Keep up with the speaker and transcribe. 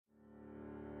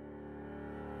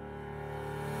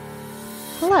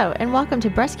Hello, and welcome to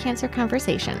Breast Cancer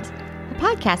Conversations, a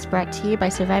podcast brought to you by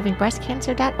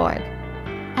survivingbreastcancer.org.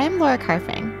 I am Laura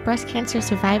Carfing, breast cancer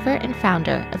survivor and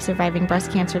founder of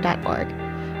survivingbreastcancer.org,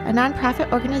 a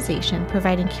nonprofit organization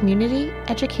providing community,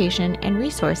 education, and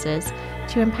resources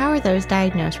to empower those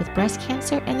diagnosed with breast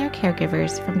cancer and their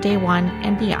caregivers from day one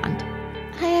and beyond.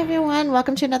 Hi, everyone.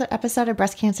 Welcome to another episode of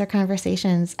Breast Cancer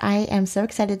Conversations. I am so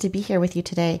excited to be here with you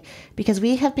today because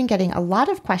we have been getting a lot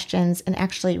of questions and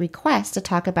actually requests to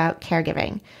talk about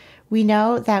caregiving. We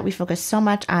know that we focus so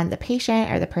much on the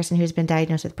patient or the person who's been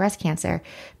diagnosed with breast cancer,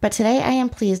 but today I am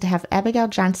pleased to have Abigail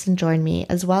Johnson join me,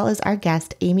 as well as our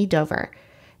guest, Ammie Dover.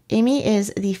 Ammie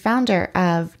is the founder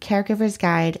of Caregivers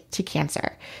Guide to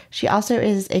Cancer. She also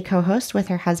is a co-host with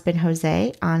her husband,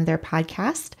 Jose, on their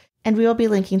podcast. And we will be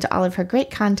linking to all of her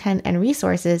great content and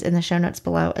resources in the show notes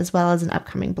below, as well as an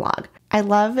upcoming blog. I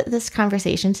love this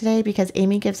conversation today because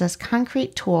Ammie gives us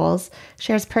concrete tools,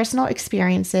 shares personal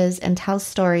experiences, and tells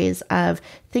stories of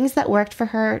things that worked for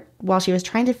her while she was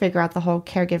trying to figure out the whole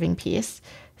caregiving piece,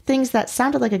 things that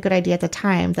sounded like a good idea at the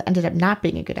time that ended up not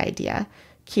being a good idea.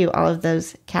 Cue all of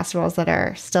those casseroles that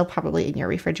are still probably in your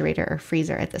refrigerator or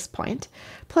freezer at this point,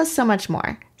 plus so much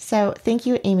more. So thank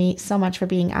you, Ammie, so much for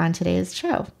being on today's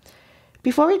show.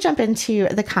 Before we jump into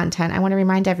the content, I want to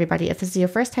remind everybody, if this is your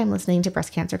first time listening to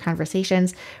Breast Cancer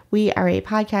Conversations, we are a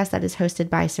podcast that is hosted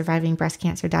by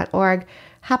survivingbreastcancer.org.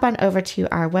 Hop on over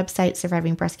to our website,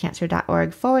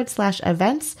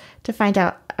 survivingbreastcancer.org/events to find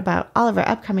out about all of our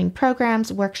upcoming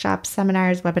programs, workshops,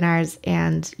 seminars, webinars,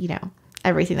 and,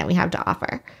 everything that we have to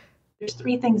offer. There's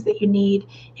 3 things that you need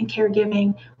in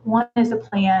caregiving. 1 is a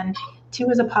plan, 2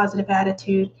 is a positive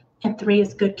attitude, and 3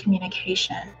 is good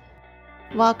communication.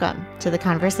 Welcome to the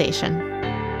conversation. And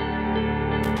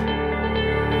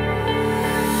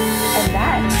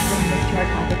that brings us to our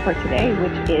topic for today,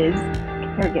 which is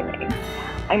caregiving.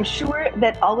 I'm sure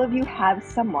that all of you have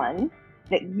someone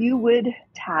that you would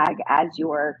tag as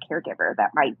your caregiver. That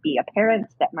might be a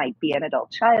parent, that might be an adult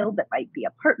child, that might be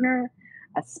a partner,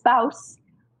 a spouse,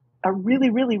 a really,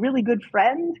 really, really good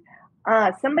friend,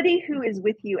 somebody who is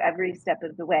with you every step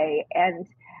of the way. And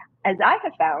as I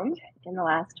have found in the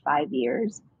last 5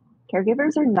 years,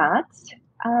 caregivers are not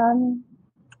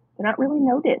really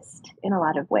noticed in a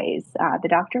lot of ways. The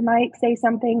doctor might say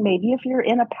something. Maybe if you're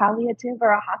in a palliative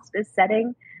or a hospice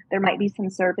setting, there might be some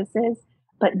services.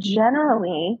 But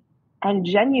generally and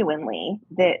genuinely,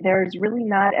 there's really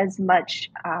not as much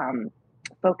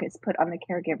focus put on the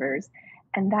caregivers.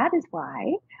 And that is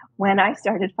why when I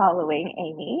started following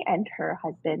Ammie and her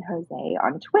husband, Jose,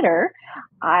 on Twitter,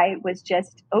 I was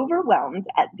just overwhelmed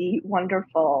at the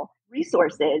wonderful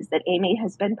resources that Ammie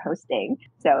has been posting.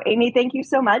 So Ammie, thank you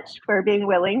so much for being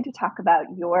willing to talk about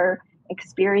your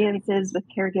experiences with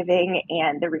caregiving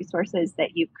and the resources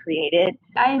that you've created.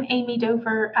 I am Ammie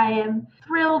Dover. I am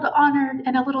thrilled, honored,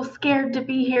 and a little scared to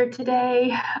be here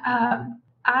today.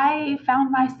 I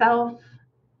found myself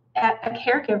a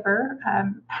caregiver,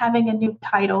 having a new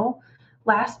title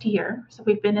last year. So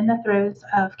we've been in the throes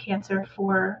of cancer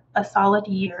for a solid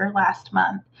year last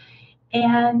month.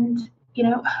 And,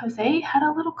 Jose had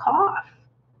a little cough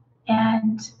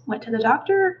and went to the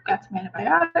doctor, got some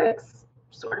antibiotics,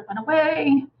 sort of went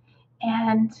away,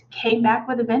 and came back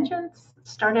with a vengeance,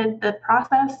 started the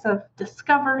process of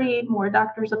discovery, more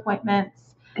doctor's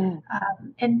appointments,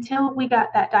 until we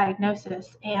got that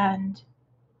diagnosis. And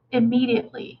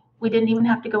immediately, we didn't even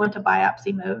have to go into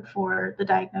biopsy mode for the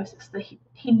diagnosis that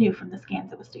he knew from the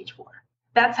scans it was stage 4.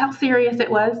 That's how serious it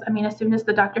was. I mean, as soon as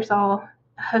the doctor saw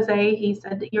Jose, he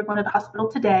said, "You're going to the hospital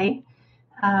today."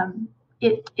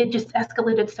 It just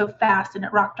escalated so fast, and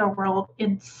it rocked our world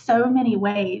in so many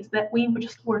ways that we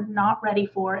were not ready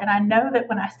for. And I know that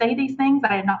when I say these things,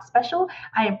 I am not special.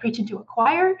 I am preaching to a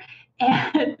choir.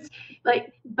 And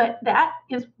but that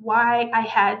is why I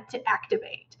had to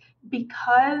activate,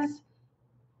 because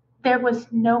there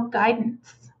was no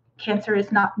guidance. Cancer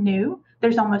is not new.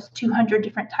 There's almost 200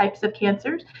 different types of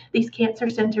cancers. These cancer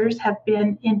centers have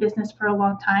been in business for a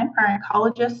long time. Our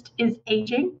oncologist is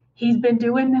aging. He's been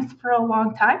doing this for a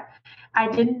long time. I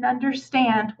didn't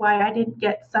understand why I didn't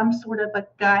get some sort of a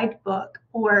guidebook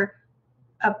or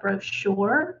a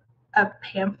brochure, a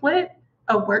pamphlet,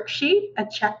 a worksheet, a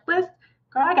checklist.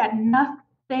 Girl, I got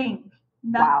nothing.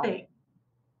 Wow.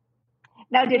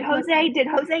 Now, did Jose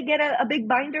get a big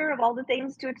binder of all the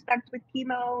things to expect with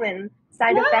chemo and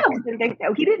side effects and things?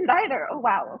 Oh, he didn't either. Oh,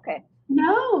 wow. Okay.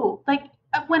 No,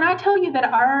 when I tell you that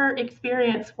our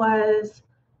experience was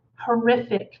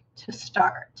horrific to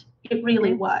start, it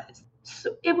really was.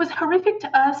 So it was horrific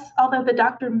to us, although the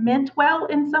doctor meant well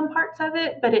in some parts of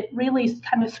it, but it really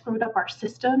kind of screwed up our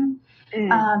system.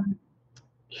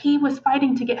 he was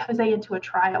fighting to get Jose into a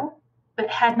trial, but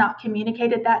had not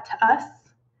communicated that to us,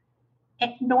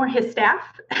 nor his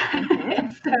staff. Mm-hmm.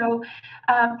 And so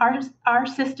our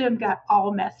system got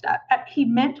all messed up. He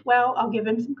meant well. I'll give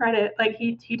him some credit. Like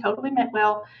he totally meant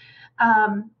well.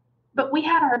 But we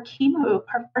had our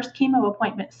first chemo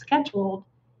appointment scheduled.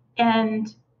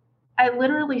 And I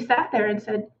literally sat there and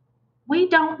said, we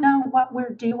don't know what we're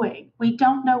doing. We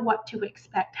don't know what to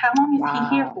expect. How long is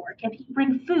he here for? Can he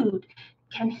bring food?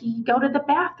 Can he go to the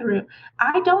bathroom?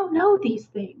 I don't know these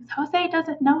things. Jose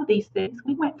doesn't know these things.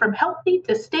 We went from healthy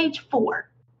to stage 4.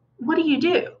 What do you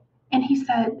do? And he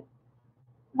said,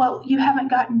 well, you haven't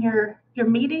gotten your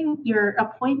meeting, your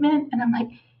appointment. And I'm like,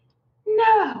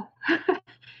 no,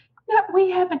 no,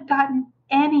 we haven't gotten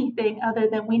anything other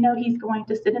than we know he's going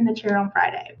to sit in the chair on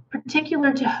Friday.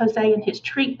 Particular to Jose and his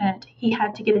treatment, he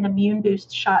had to get an immune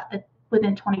boost shot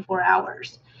within 24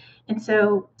 hours. And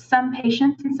so some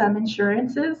patients and some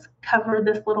insurances cover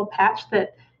this little patch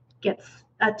that gets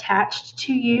attached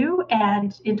to you,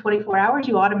 and in 24 hours,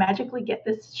 you automatically get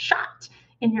this shot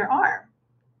in your arm.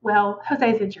 Well,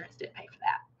 Jose's insurance didn't pay for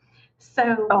that.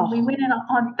 So we went in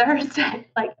on Thursday,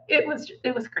 like it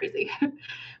was crazy.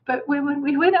 But when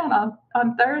we went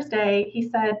on Thursday, he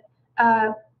said,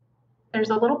 there's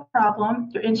a little problem.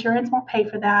 Your insurance won't pay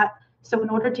for that. So in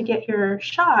order to get your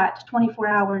shot 24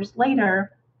 hours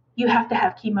later, you have to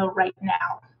have chemo right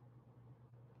now.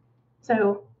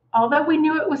 So although we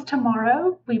knew it was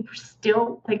tomorrow, we were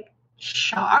still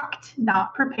shocked,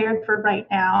 not prepared for right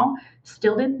now,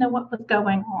 still didn't know what was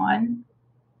going on.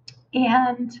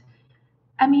 And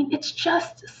I mean, it's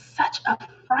just such a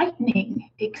frightening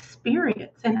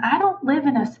experience. And I don't live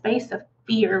in a space of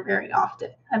fear very often.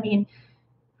 I mean,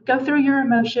 go through your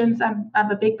emotions. I'm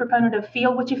a big proponent of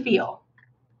feel what you feel.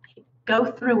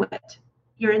 Go through it.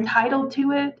 You're entitled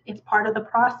to it. It's part of the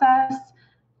process.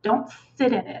 Don't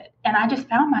sit in it. And I just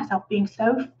found myself being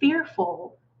so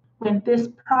fearful when this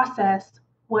process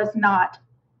was not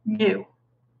new.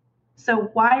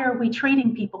 So why are we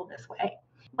treating people this way?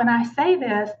 When I say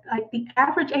this, the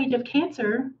average age of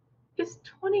cancer is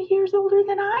 20 years older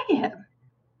than I am.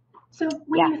 So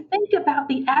when you think about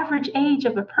the average age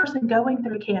of a person going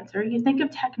through cancer, you think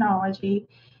of technology,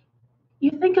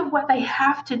 you think of what they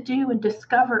have to do and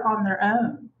discover on their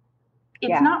own.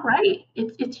 It's not right.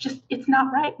 It's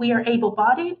not right. We are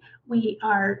able-bodied. We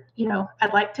are,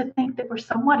 I'd like to think that we're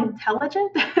somewhat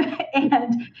intelligent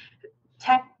and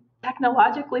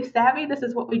technologically savvy. This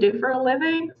is what we do for a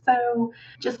living. So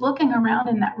just looking around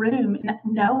in that room and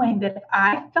knowing that if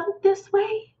I felt this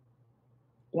way,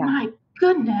 my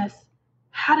goodness,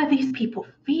 how do these people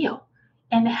feel?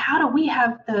 And how do we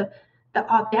have the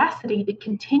audacity to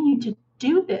continue to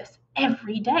do this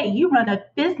every day? You run a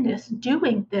business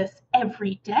doing this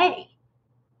every day.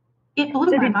 It blew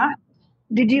my mind.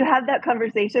 Did you have that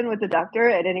conversation with the doctor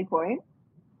at any point?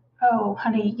 Oh,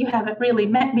 honey, you haven't really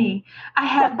met me. I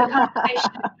had the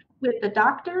conversation with the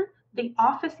doctor, the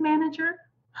office manager,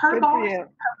 her boss, her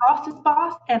boss's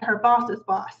boss, and her boss's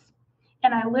boss.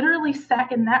 And I literally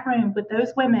sat in that room with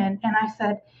those women and I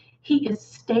said, he is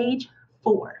stage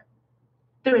 4.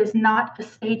 There is not a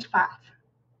stage 5.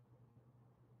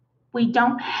 We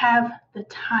don't have the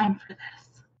time for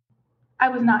this. I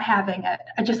was not having it.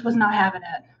 I just was not having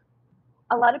it.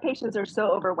 A lot of patients are so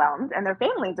overwhelmed and their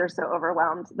families are so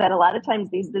overwhelmed that a lot of times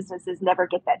these businesses never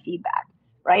get that feedback,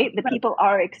 right? The people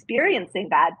are experiencing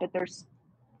that, but they're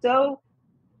so,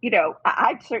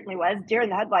 I certainly was deer in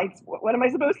the headlights. What am I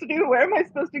supposed to do? Where am I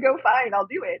supposed to go? Fine, I'll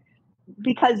do it.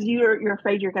 Because you're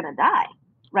afraid you're going to die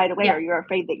right away, or you're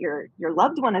afraid that your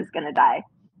loved one is going to die.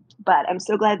 But I'm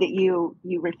so glad that you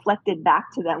reflected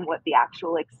back to them what the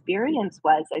actual experience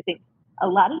was. I think a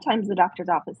lot of times the doctor's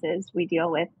offices we deal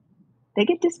with, they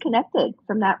get disconnected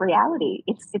from that reality.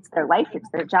 It's their life, it's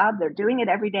their job. They're doing it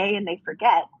every day and they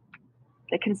forget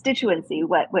the constituency,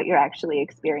 what you're actually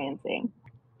experiencing.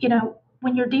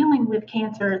 When you're dealing with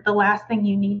cancer, the last thing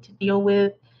you need to deal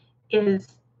with is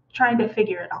trying to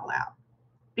figure it all out.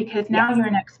 Because now you're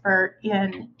an expert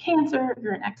in cancer,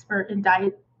 you're an expert in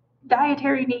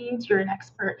dietary needs, you're an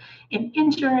expert in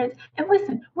insurance. And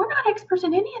listen, we're not experts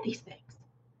in any of these things.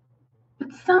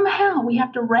 But somehow we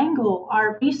have to wrangle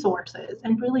our resources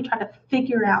and really try to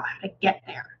figure out how to get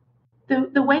there.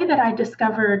 The way that I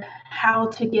discovered how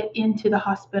to get into the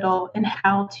hospital and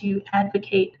how to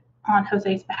advocate on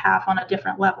Jose's behalf on a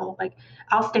different level,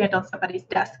 I'll stand on somebody's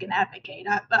desk and advocate.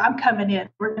 I'm coming in.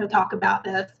 We're going to talk about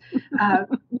this.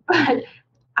 But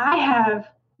I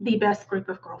have the best group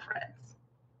of girlfriends.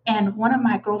 And one of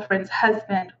my girlfriends'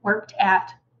 husband worked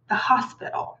at the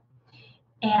hospital.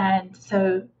 And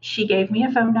so she gave me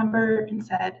a phone number and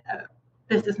said,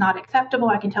 this is not acceptable.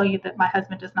 I can tell you that my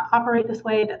husband does not operate this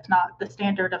way. That's not the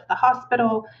standard of the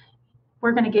hospital.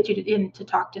 We're going to get you in to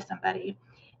talk to somebody.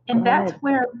 And that's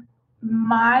where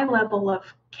my level of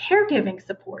caregiving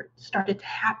support started to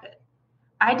happen.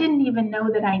 I didn't even know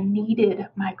that I needed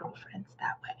my girlfriends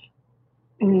that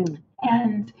way.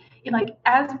 And like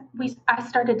as I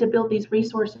started to build these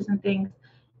resources and things,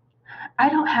 I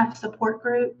don't have support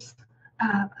groups.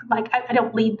 I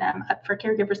don't lead them for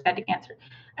Caregivers Guide to Cancer.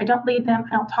 I don't lead them.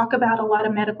 I don't talk about a lot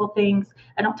of medical things.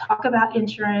 I don't talk about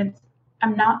insurance.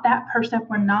 I'm not that person.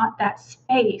 We're not that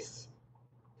space.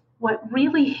 What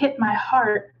really hit my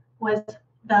heart was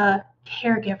the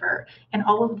caregiver and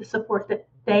all of the support that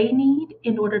they need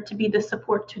in order to be the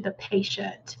support to the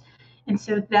patient. And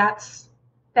so that's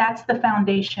the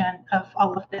foundation of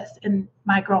all of this. And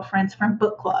my girlfriends from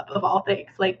book club, of all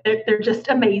things, like they're just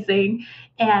amazing.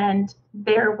 And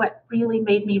they're what really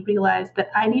made me realize that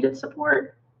I needed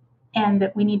support and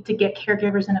that we need to get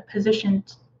caregivers in a position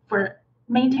for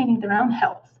maintaining their own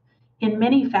health in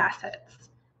many facets,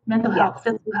 mental health,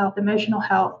 physical health, emotional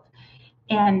health,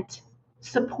 and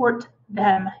support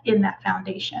them in that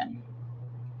foundation.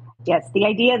 Yes, the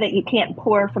idea that you can't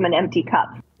pour from an empty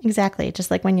cup. Exactly.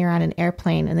 Just like when you're on an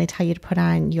airplane and they tell you to put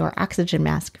on your oxygen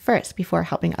mask first before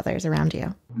helping others around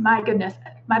you. My goodness.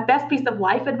 My best piece of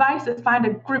life advice is find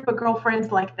a group of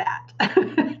girlfriends like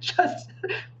that. Just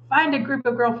find a group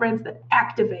of girlfriends that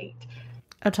activate.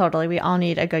 Oh, totally. We all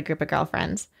need a good group of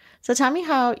girlfriends. So tell me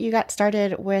how you got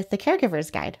started with the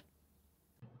Caregivers Guide.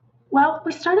 Well,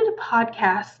 we started a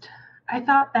podcast. I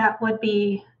thought that would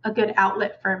be a good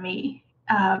outlet for me.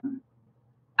 I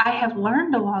have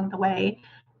learned along the way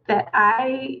that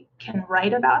I can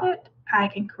write about it. I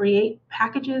can create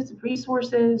packages,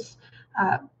 resources,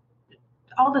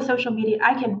 all the social media.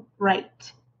 I can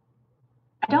write.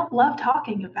 I don't love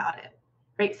talking about it,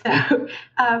 right? So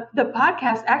the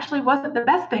podcast actually wasn't the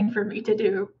best thing for me to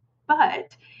do,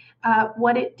 but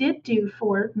what it did do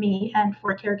for me and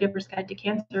for Caregivers Guide to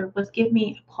Cancer was give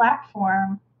me a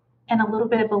platform and a little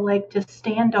bit of a leg to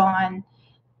stand on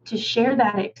to share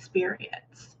that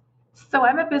experience. So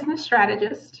I'm a business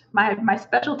strategist. My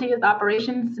specialty is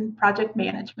operations and project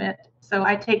management. So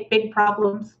I take big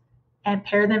problems and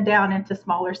pare them down into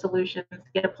smaller solutions,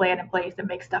 get a plan in place, and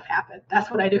make stuff happen. That's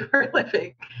what I do for a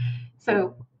living.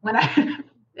 So when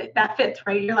that fits,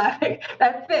 right? You're laughing.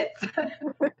 That fits.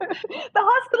 The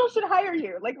hospital should hire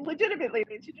you. Like, legitimately,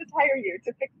 they should just hire you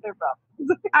to fix their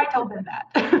problems. I told them that.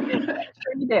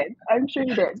 I'm sure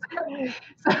you did.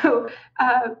 So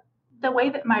the way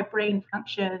that my brain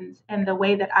functions and the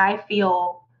way that I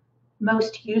feel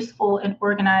most useful and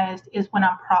organized is when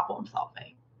I'm problem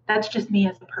solving. That's just me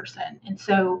as a person. And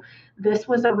so this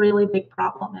was a really big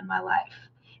problem in my life.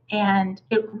 And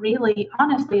it really,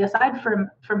 honestly, aside from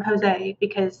Jose,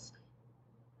 because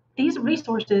these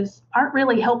resources aren't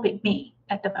really helping me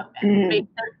at the moment. Right?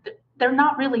 They're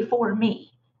not really for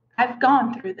me. I've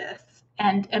gone through this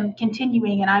and am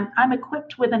continuing, and I'm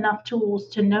equipped with enough tools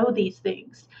to know these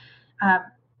things.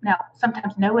 Now,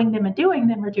 sometimes knowing them and doing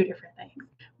them are two different things,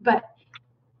 but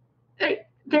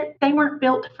they weren't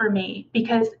built for me,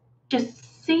 because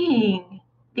just seeing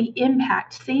the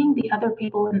impact, seeing the other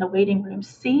people in the waiting room,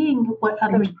 seeing what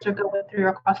others are going through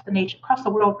across the nation, across the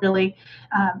world, really,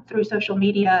 through social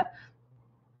media,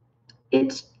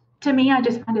 to me, I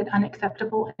just find it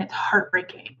unacceptable and it's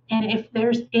heartbreaking. And if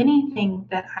there's anything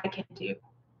that I can do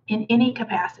in any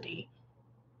capacity,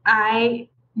 I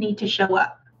need to show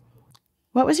up.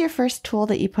 What was your first tool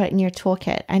that you put in your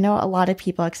toolkit? I know a lot of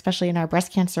people, especially in our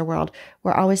breast cancer world,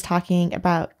 were always talking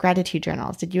about gratitude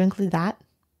journals. Did you include that?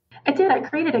 I did. I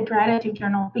created a gratitude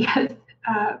journal because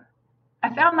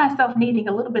I found myself needing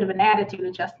a little bit of an attitude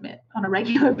adjustment on a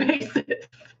regular basis.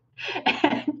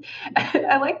 And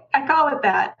I call it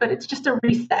that, but it's just a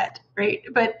reset, right?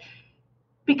 But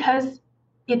because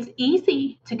it's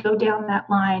easy to go down that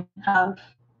line of,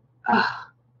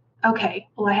 okay,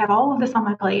 well, I have all of this on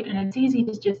my plate, and it's easy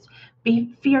to just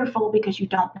be fearful because you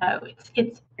don't know.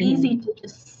 It's easy to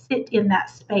just sit in that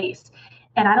space.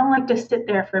 And I don't like to sit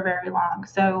there for very long.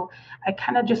 So I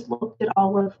kind of just looked at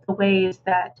all of the ways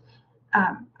that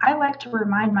I like to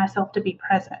remind myself to be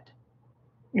present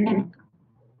and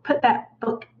put that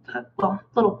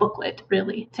little booklet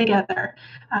really together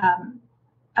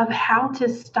of how to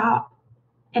stop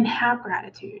and have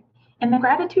gratitude. And the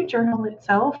gratitude journal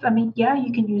itself, I mean, yeah,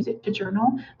 you can use it to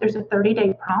journal. There's a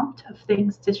 30-day prompt of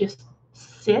things to just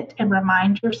sit and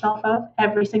remind yourself of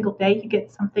every single day. You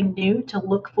get something new to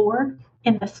look for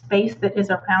in the space that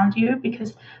is around you,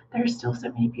 because there's still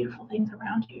so many beautiful things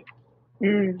around you,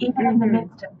 even in the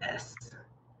midst of this.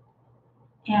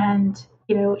 And,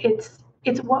 it's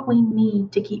it's what we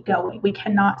need to keep going. We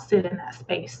cannot sit in that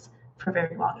space for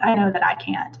very long. I know that I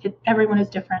can't. Everyone is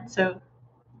different. So,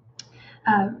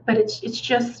 but it's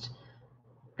just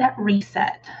that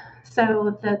reset.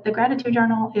 So the gratitude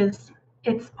journal it's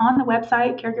on the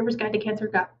website,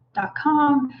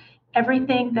 caregiversguidetocancer.com.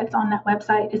 Everything that's on that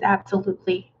website is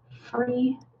absolutely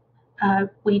free.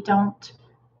 We didn't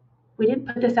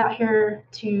put this out here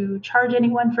to charge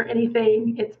anyone for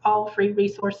anything. It's all free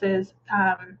resources.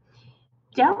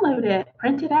 Download it,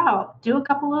 print it out, do a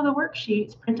couple of the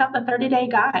worksheets, print out the 30-day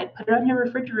guide, put it on your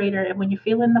refrigerator, and when you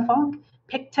feel in the funk,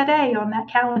 pick today on that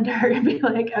calendar and be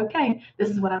like, okay, this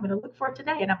is what I'm going to look for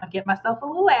today, and I'm going to give myself a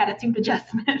little attitude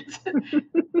adjustment.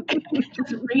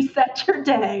 Just reset your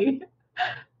day.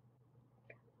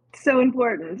 So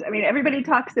important. I mean, everybody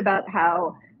talks about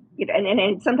how,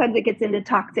 and sometimes it gets into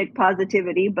toxic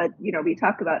positivity, but, we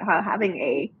talk about how having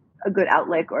a good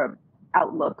outlook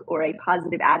or a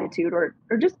positive attitude or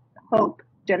just hope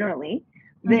generally,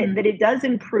 that it does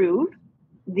improve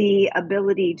the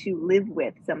ability to live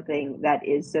with something that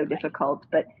is so difficult.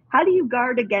 But how do you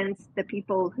guard against the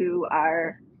people who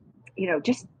are,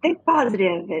 just think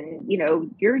positive and,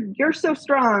 you're so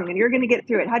strong and you're going to get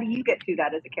through it? How do you get through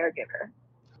that as a caregiver?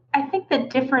 I think the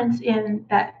difference in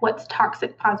that what's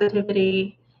toxic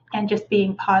positivity and just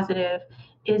being positive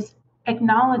is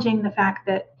acknowledging the fact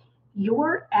that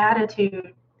your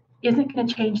attitude isn't going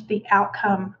to change the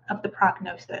outcome of the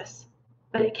prognosis,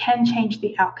 but it can change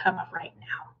the outcome of right now.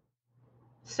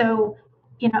 So,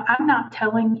 I'm not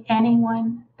telling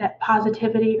anyone that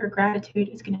positivity or gratitude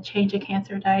is going to change a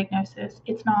cancer diagnosis.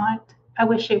 It's not. I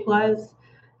wish it was.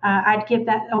 I'd give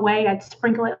that away. I'd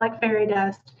sprinkle it like fairy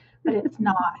dust, but it's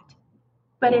not.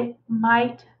 But it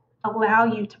might allow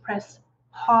you to press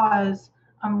pause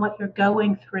on what you're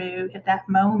going through at that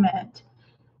moment.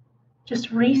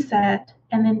 Just reset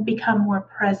and then become more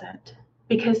present,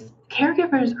 because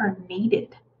caregivers are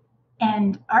needed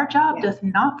and our job does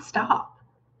not stop.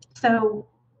 So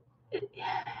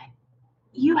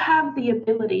you have the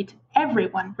ability to,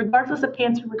 everyone, regardless of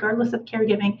cancer, regardless of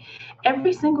caregiving,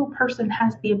 every single person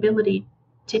has the ability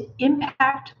to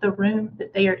impact the room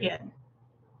that they are in.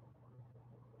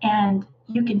 And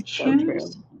you can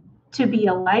choose to be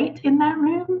a light in that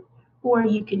room, or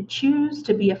you can choose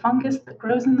to be a fungus that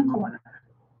grows in the corner.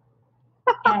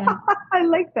 And I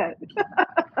like that.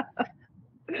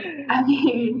 I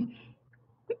mean,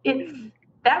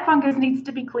 that fungus needs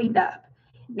to be cleaned up.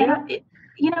 Yeah. And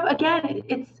again,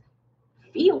 it's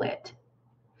feel it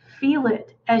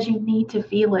as you need to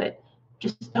feel it.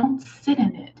 Just don't sit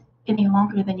in it any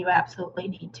longer than you absolutely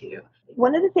need to.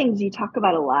 One of the things you talk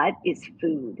about a lot is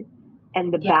food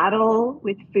and the battle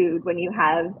with food when you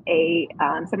have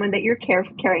someone that you're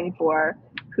caring for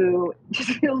who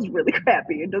just feels really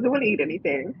crappy and doesn't want to eat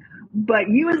anything, but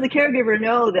you as the caregiver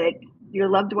know that your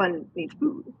loved one needs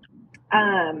food.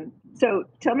 So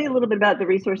tell me a little bit about the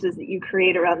resources that you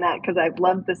create around that, because I've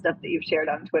loved the stuff that you've shared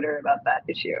on Twitter about that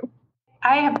issue.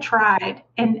 I have tried,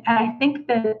 and I think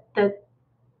that the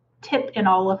tip in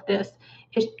all of this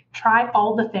is try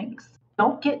all the things.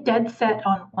 Don't get dead set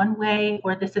on one way,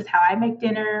 or this is how I make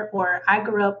dinner, or I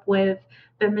grew up with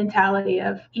the mentality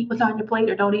of eat what's on your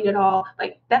plate or don't eat at all.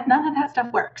 Like that, none of that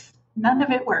stuff works. None of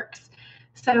it works.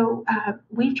 So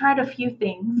we've tried a few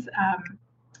things.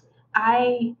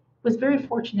 I was very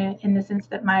fortunate in the sense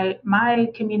that my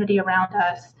community around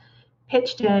us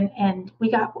pitched in, and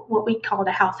we got what we called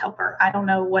a house helper. I don't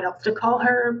know what else to call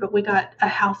her, but we got a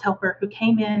house helper who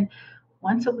came in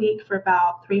once a week for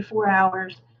about 3-4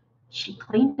 hours. She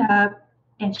cleaned up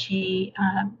and she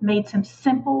made some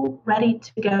simple,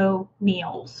 ready-to-go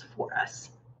meals for us.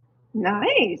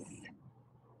 Nice.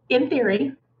 In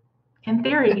theory,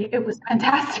 it was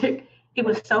fantastic. It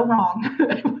was so wrong.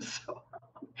 It was so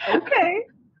wrong. Okay.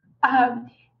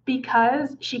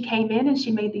 Because she came in and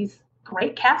she made these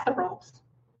great casseroles.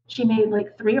 She made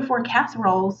like 3 or 4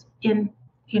 casseroles in,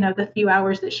 the few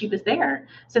hours that she was there,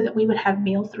 so that we would have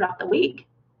meals throughout the week.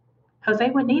 Jose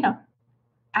wouldn't eat them.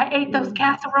 I ate those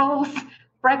casseroles,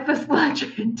 breakfast, lunch,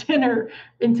 and dinner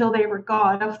until they were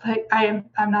gone. I was like, I'm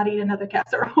not eating another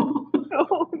casserole.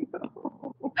 Oh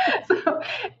no.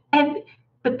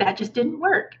 But that just didn't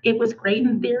work. It was great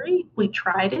in theory. We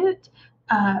tried it.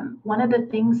 One of the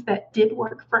things that did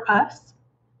work for us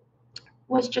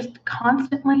was just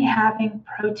constantly having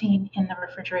protein in the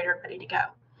refrigerator ready to go.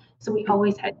 So we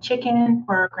always had chicken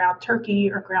or ground turkey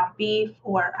or ground beef,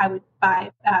 or I would buy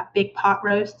big pot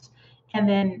roasts, and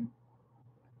then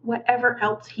whatever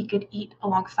else he could eat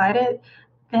alongside it.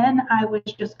 Then I was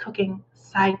just cooking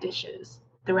side dishes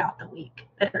throughout the week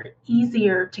that are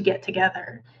easier to get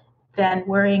together than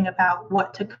worrying about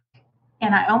what to cook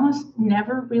and I almost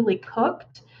never really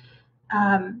cooked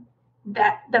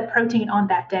the protein on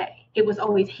that day. It was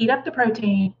always heat up the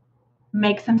protein,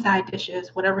 make some side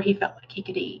dishes, whatever he felt like he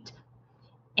could eat.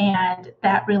 And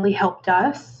that really helped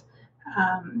us.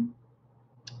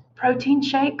 Protein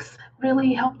shakes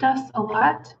really helped us a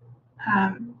lot.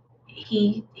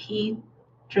 He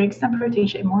drinks some protein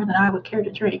shake more than I would care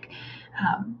to drink.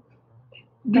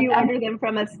 Do you order them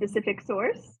from a specific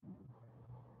source,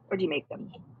 or do you make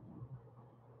them?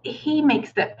 He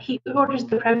makes them. He orders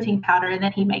the protein powder and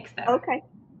then he makes them. Okay.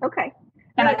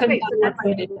 And No, I couldn't so tell what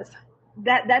brand it is.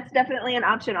 That's definitely an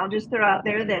option. I'll just throw out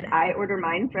there that I order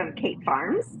mine from Kate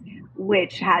Farms,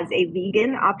 which has a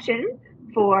vegan option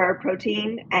for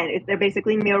protein, and they're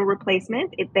basically meal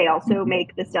replacement. They also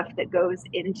make the stuff that goes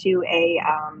into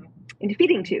into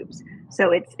feeding tubes.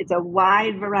 So it's a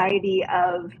wide variety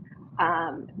of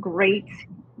great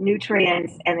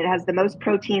nutrients, and it has the most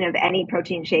protein of any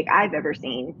protein shake I've ever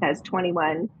seen. It has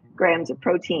 21 grams of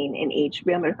protein in each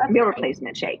meal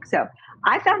replacement shake. So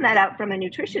I found that out from a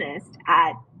nutritionist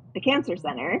at the cancer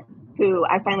center, who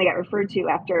I finally got referred to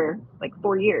after like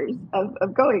 4 years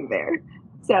of going there.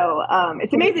 So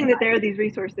it's amazing that there are these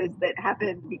resources that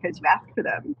happen because you ask for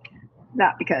them,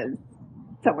 not because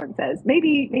someone says,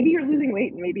 maybe you're losing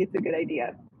weight and maybe it's a good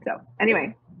idea. So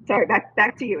anyway, sorry,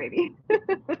 back to you, Amy.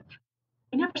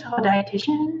 We never saw a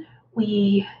dietitian.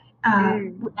 We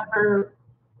never,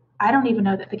 I don't even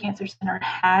know that the cancer center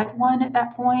had one at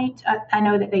that point. I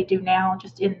know that they do now,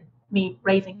 just in me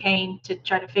raising Cain to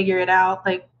try to figure it out.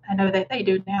 Like, I know that they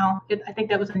do now. I think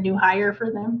that was a new hire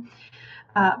for them.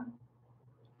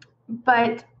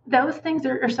 But those things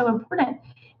are so important.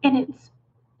 And it's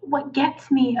what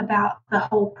gets me about the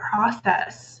whole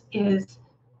process is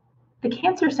the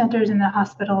cancer centers and the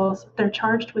hospitals, they're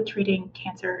charged with treating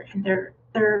cancer, and they're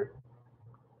 100%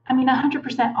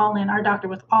 all in. Our doctor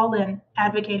was all in,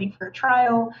 advocating for a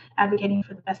trial, advocating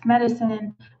for the best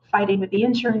medicine, fighting with the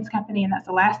insurance company, and that's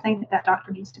the last thing that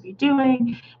doctor needs to be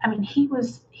doing. He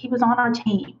was on our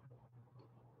team.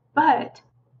 But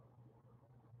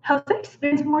Jose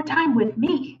spends more time with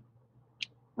me.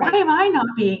 Why am I not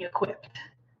being equipped?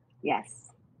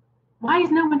 Yes. Why is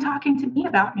no one talking to me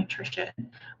about nutrition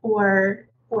or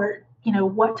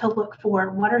what to look for?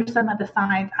 What are some of the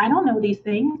signs? I don't know these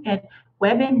things. And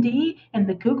WebMD and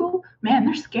the Google, man,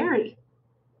 they're scary.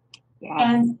 Yes.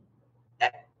 And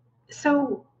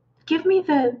so give me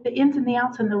the ins and the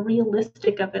outs and the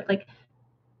realistic of it. Like,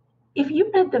 if you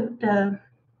read the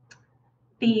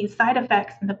side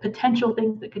effects and the potential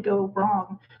things that could go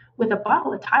wrong with a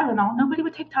bottle of Tylenol, nobody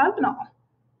would take Tylenol.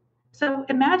 So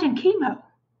imagine chemo.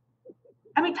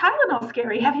 Tylenol's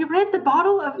scary. Have you read the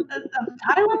bottle of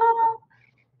Tylenol?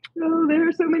 Oh, there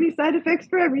are so many side effects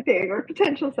for everything, or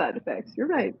potential side effects. You're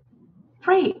right.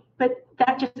 Right. But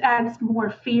that just adds more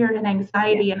fear and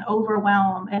anxiety and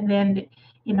overwhelm. And then,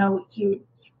 you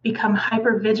become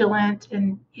hyper vigilant,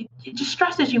 and it just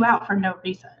stresses you out for no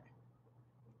reason.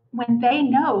 When they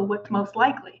know what's most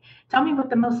likely, tell me what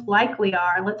the most likely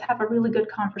are. Let's have a really good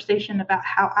conversation about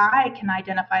how I can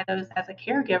identify those as a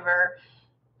caregiver,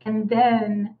 and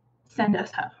then send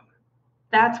us home.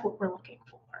 That's what we're looking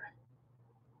for.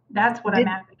 That's what I'm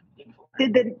advocating for.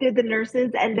 Did the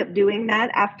nurses end up doing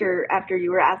that after you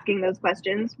were asking those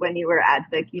questions when you were at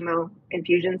the chemo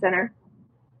infusion center?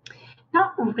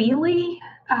 Not really.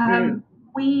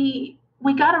 We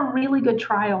got a really good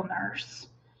trial nurse.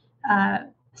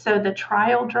 So the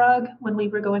trial drug, when we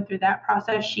were going through that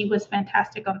process, she was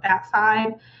fantastic on that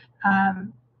side.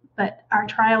 But our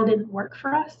trial didn't work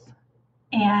for us.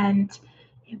 And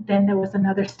then there was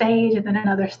another stage, and then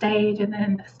another stage, and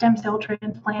then the stem cell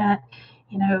transplant.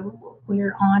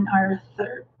 We're on our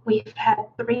third. We've had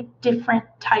 3 different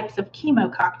types of chemo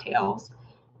cocktails.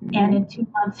 And in 2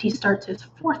 months, he starts his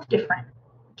 4th different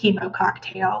chemo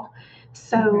cocktail.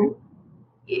 So,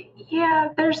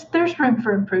 yeah, there's room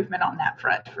for improvement on that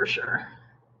front for sure.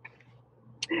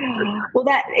 Well,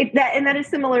 that is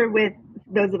similar with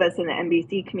those of us in the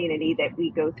MBC community, that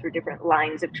we go through different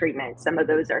lines of treatment. Some of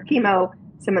those are chemo,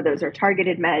 some of those are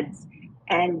targeted meds,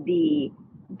 and the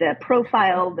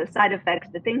profile, the side effects,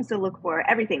 the things to look for,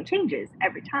 everything changes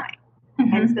every time.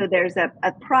 And so there's a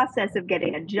process of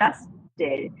getting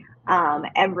adjusted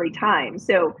every time.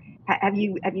 So have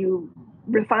you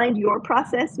refined your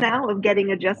process now of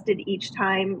getting adjusted each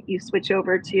time you switch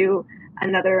over to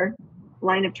another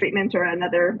line of treatment or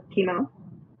another chemo?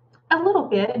 A little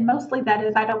bit, and mostly that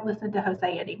is I don't listen to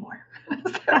Jose anymore.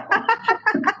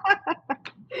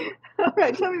 All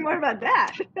right, tell me more about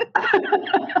that.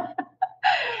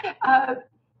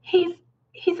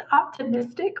 He's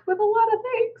optimistic with a lot of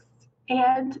things,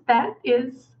 and that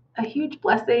is a huge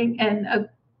blessing and a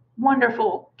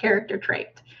wonderful character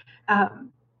trait.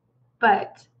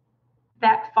 But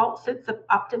that false sense of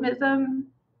optimism,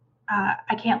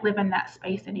 I can't live in that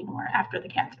space anymore after the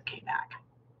cancer came back.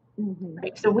 Mm-hmm.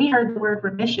 Right? So we heard the word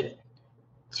remission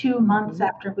 2 months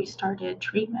after we started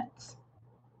treatments.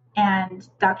 And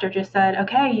doctor just said,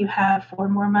 okay, you have 4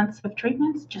 more months of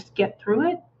treatments. Just get through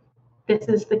it. This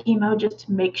is the chemo just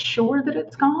to make sure that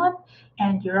it's gone,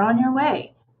 and you're on your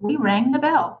way. We rang the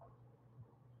bell.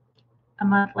 A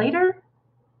month later,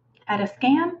 had a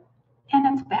scan, and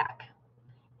it's back.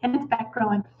 And it's back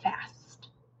growing fast.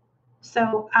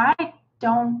 So I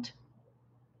don't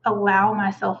allow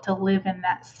myself to live in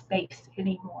that space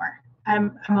anymore.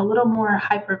 I'm a little more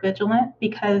hypervigilant,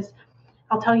 because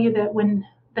I'll tell you that when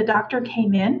the doctor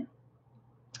came in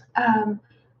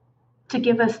to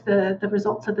give us the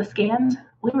results of the scans,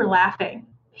 we were laughing.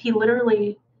 He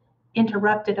literally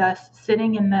interrupted us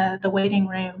sitting in the waiting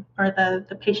room, or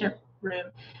the patient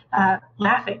room,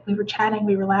 laughing. We were chatting,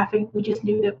 we were laughing. We just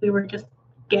knew that we were just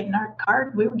getting our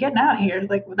card. We were getting out of here.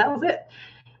 Like, that was it.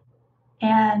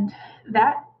 And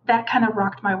that kind of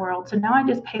rocked my world. So now I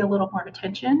just pay a little more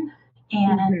attention,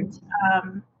 and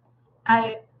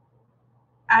I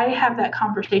have that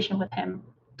conversation with him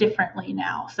differently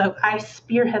now. So I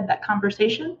spearhead that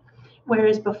conversation,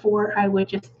 whereas before I would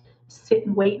just sit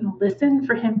and wait and listen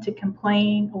for him to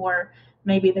complain, or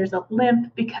maybe there's a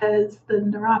limp because the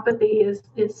neuropathy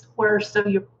is worse, so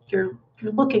you're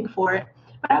looking for it.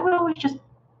 But I would always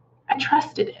I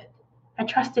trusted it. I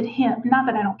trusted him. Not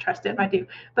that I don't trust him, I do,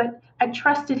 but I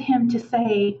trusted him to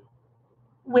say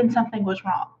when something was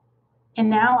wrong. And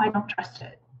now I don't trust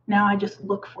it. Now I just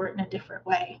look for it in a different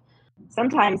way.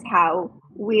 Sometimes how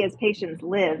we as patients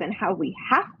live and how we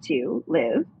have to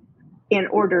live in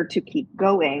order to keep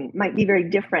going might be very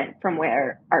different from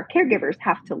where our caregivers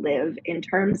have to live in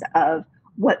terms of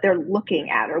what they're looking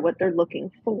at or what they're looking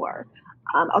for.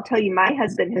 I'll tell you, my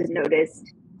husband has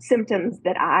noticed symptoms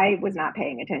that I was not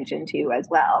paying attention to as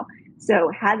well.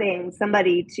 So having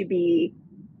somebody to be,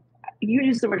 you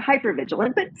use the word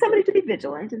hypervigilant, but somebody to be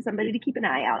vigilant and somebody to keep an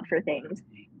eye out for things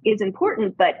is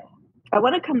important. But I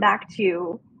want to come back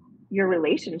to your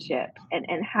relationship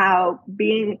and how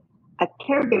being a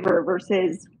caregiver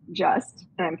versus just,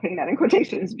 and I'm putting that in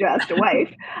quotations, just a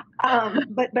wife.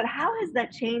 But how has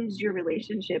that changed your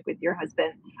relationship with your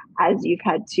husband as you've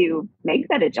had to make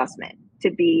that adjustment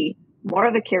to be more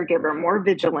of a caregiver, more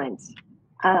vigilant?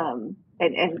 And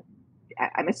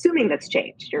I'm assuming that's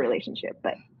changed your relationship,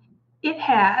 but. It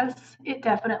has. It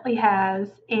definitely has.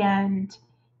 And,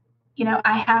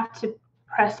 I have to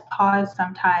press pause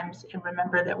sometimes and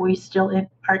remember that we still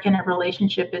are in a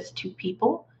relationship as two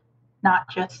people, not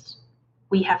just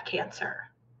we have cancer.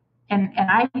 And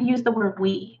I use the word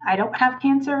we. I don't have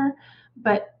cancer,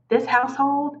 but this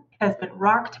household has been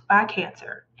rocked by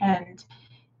cancer. And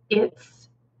it's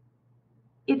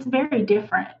very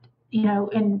different,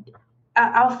 and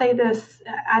I'll say this,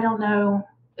 I don't know.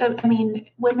 I mean,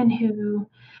 women who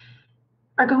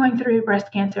are going through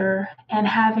breast cancer and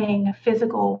having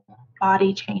physical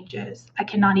body changes, I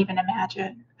cannot even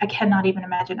imagine.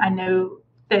 I know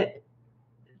that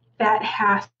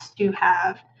has to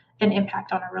have an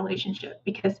impact on a relationship,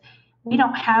 because we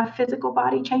don't have physical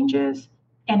body changes,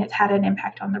 and it's had an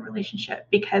impact on the relationship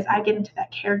because I get into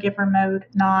that caregiver mode,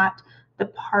 not the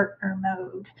partner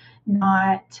mode,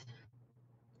 not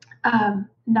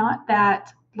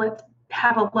that let's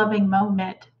have a loving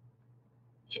moment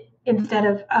instead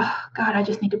of, oh God, I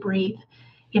just need to breathe,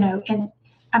 and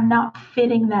I'm not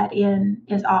fitting that in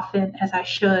as often as I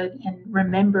should, and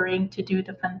remembering to do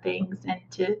the fun things and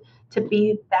to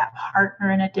be that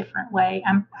partner in a different way.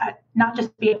 Not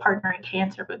just be a partner in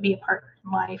cancer, but be a partner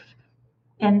in life.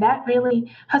 And that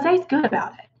really, Jose's good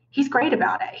about it. He's great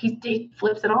about it. He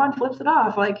flips it on, flips it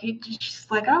off. Like, he's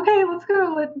just like, okay, let's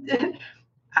go.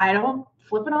 I don't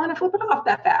flip it on and flip it off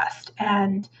that fast.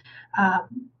 And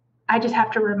I just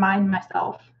have to remind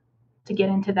myself to get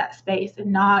into that space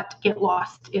and not get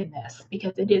lost in this,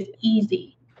 because it is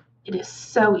easy. It is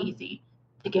so easy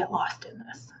to get lost in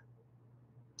this.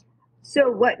 So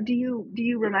what do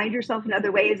you remind yourself in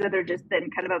other ways, other just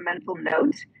than kind of a mental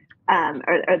note?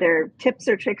 Are there tips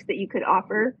or tricks that you could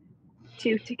offer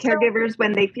to caregivers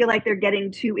when they feel like they're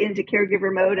getting too into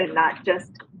caregiver mode and not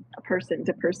just a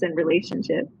person-to-person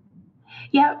relationship?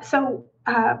 Yeah, so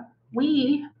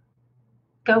we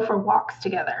go for walks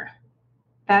together.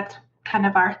 That's kind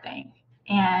of our thing.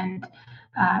 And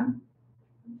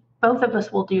both of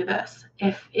us will do this.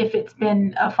 If it's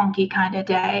been a funky kind of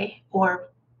day, or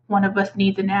one of us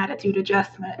needs an attitude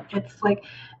adjustment, it's like,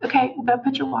 okay, go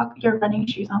put your running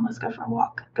shoes on. Let's go for a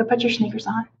walk. Go put your sneakers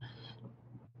on.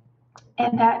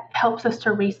 and that helps us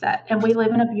to reset. And we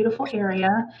live in a beautiful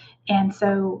area, and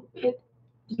so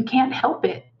you can't help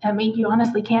it. I mean, you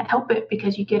honestly can't help it,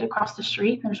 because you get across the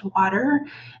street and there's water,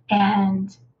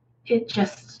 and it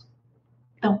just,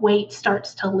 the weight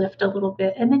starts to lift a little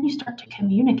bit, and then you start to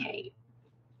communicate.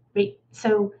 Right?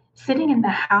 So sitting in the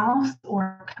house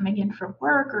or coming in from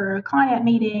work or a client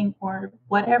meeting or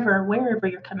whatever, wherever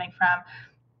you're coming from,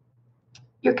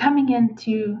 you're coming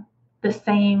into the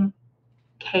same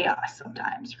chaos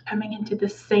sometimes. You're coming into the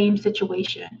same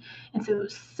situation. And so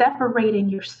separating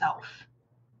yourself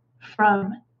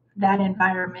from that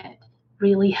environment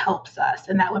really helps us.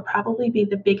 And that would probably be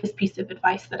the biggest piece of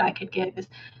advice that I could give, is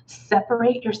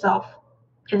separate yourself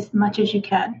as much as you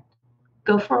can.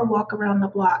 Go for a walk around the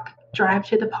block, drive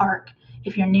to the park.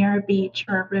 If you're near a beach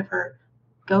or a river,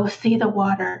 go see the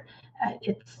water.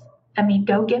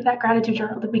 Go get that gratitude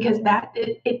journal, because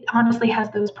it honestly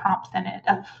has those prompts in it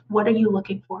of, what are you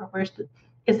looking for?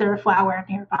 Is there a flower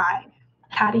nearby?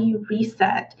 How do you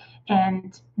reset?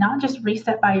 And not just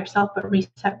reset by yourself, but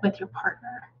reset with your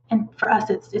partner. And for us,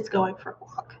 it's going for a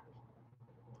walk.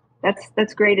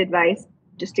 That's great advice,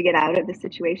 just to get out of the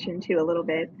situation too a little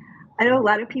bit. I know a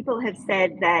lot of people have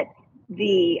said that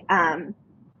the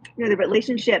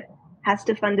relationship has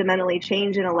to fundamentally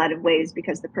change in a lot of ways,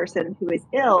 because the person who is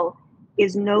ill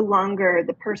is no longer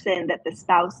the person that the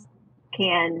spouse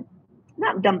can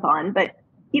not dump on, but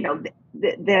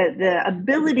the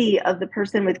ability of the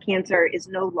person with cancer is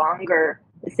no longer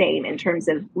the same in terms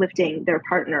of lifting their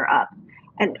partner up.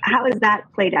 And how has that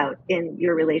played out in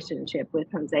your relationship with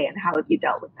Jose, and how have you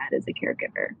dealt with that as a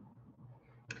caregiver?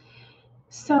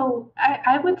 So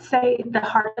I would say the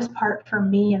hardest part for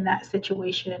me in that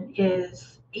situation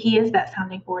is, he is that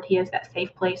sounding board. He is that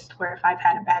safe place where if I've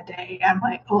had a bad day, I'm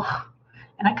like, oh,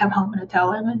 and I come home and I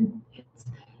tell him,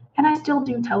 and I still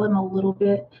do tell him a little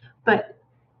bit, but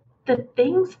the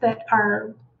things that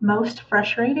are most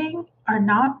frustrating are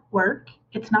not work.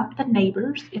 It's not the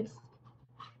neighbors. It's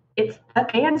the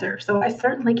cancer. So I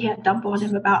certainly can't dump on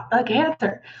him about the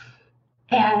cancer.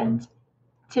 And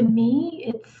to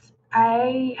me,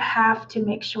 I have to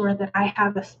make sure that I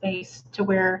have a space to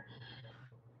where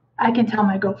I can tell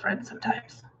my girlfriend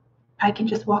sometimes. I can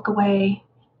just walk away,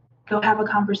 go have a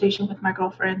conversation with my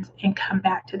girlfriends, and come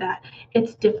back to that.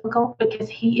 It's difficult because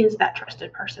he is that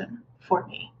trusted person for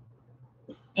me.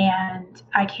 And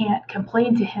I can't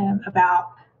complain to him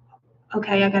about,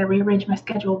 okay, I got to rearrange my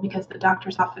schedule because the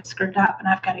doctor's office screwed up and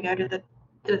I've got to go to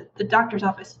the doctor's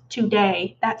office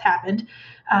today. That's happened.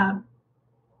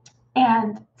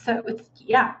 And so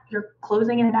you're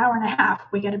closing in an hour and a half.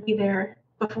 We got to be there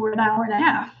before an hour and a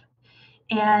half.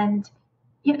 And,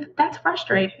 that's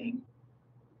frustrating,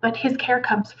 but his care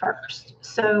comes first.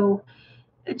 So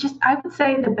I would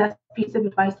say the best piece of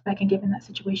advice that I can give in that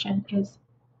situation is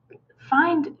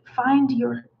find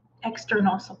your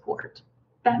external support.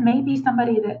 That may be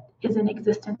somebody that is in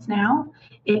existence now.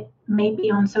 It may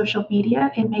be on social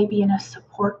media. It may be in a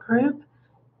support group.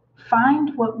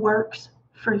 Find what works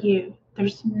for you.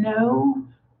 There's no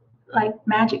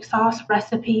magic sauce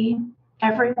recipe.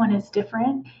 Everyone is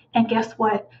different. And guess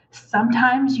what?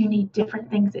 Sometimes you need different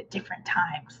things at different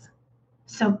times.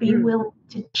 So be willing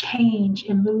to change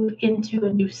and move into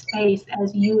a new space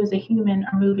as you as a human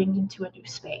are moving into a new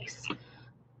space,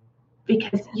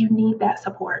 because you need that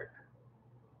support.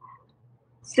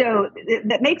 So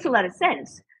that makes a lot of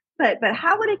sense. But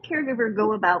how would a caregiver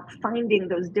go about finding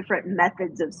those different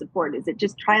methods of support? Is it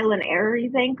just trial and error,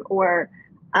 you think? Or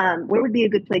where would be a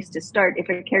good place to start if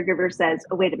a caregiver says,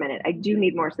 oh, wait a minute, I do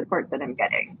need more support than I'm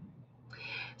getting?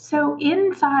 So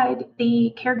inside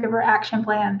the caregiver action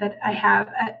plan that I have,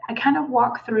 I kind of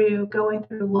walk through going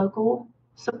through local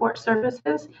support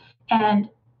services and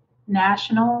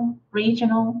national,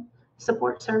 regional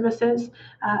support services.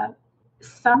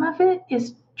 Some of it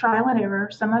is trial and error.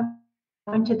 Some of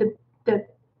it going to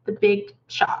the big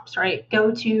shops, right?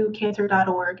 Go to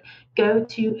cancer.org, go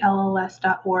to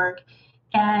lls.org,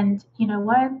 and you know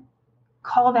what?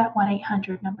 Call that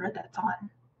 1-800 number that's on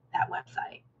that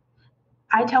website.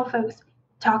 I tell folks,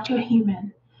 talk to a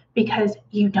human, because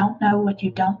you don't know what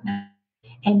you don't know.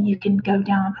 And you can go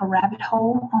down a rabbit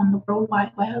hole on the World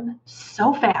Wide Web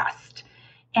so fast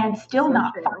and still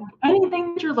not find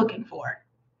anything that you're looking for.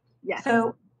 Yes.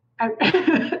 So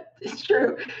it's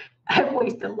true. I've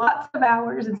wasted lots of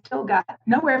hours and still got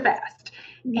nowhere fast.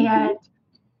 Mm-hmm. And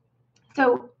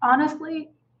so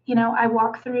honestly, I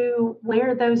walk through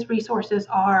where those resources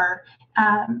are,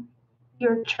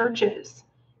 your churches,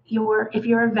 if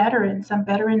you're a veteran, some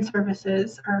veteran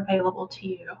services are available to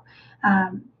you.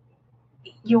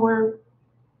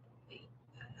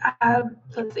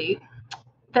 Let's see,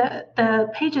 the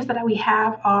pages that we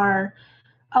have are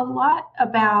a lot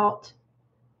about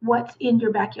what's in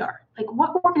your backyard. Like,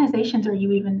 what organizations are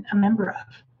you even a member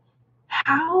of?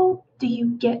 How do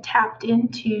you get tapped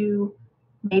into?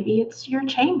 Maybe it's your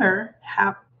chamber.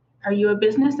 How are you a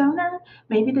business owner?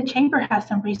 Maybe the chamber has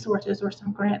some resources or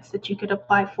some grants that you could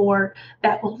apply for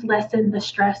that will lessen the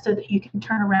stress so that you can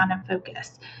turn around and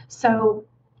focus. So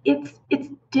it's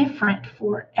different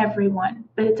for everyone,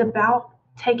 but it's about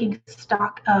taking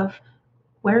stock of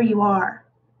where you are.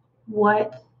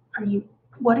 What are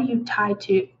you tied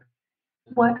to?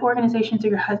 What organizations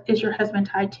is your husband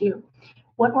tied to?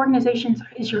 What organizations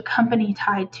is your company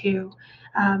tied to?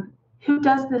 Who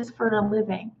does this for a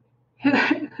living?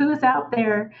 Who's out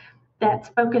there that's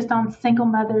focused on single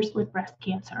mothers with breast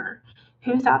cancer?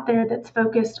 Who's out there that's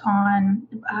focused on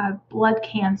blood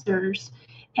cancers?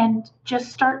 And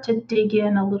just start to dig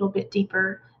in a little bit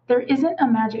deeper. There isn't a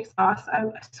magic sauce.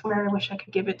 I swear, I wish I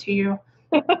could give it to you.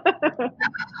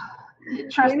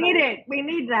 Trust me. It. We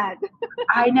need that.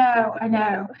 I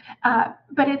know.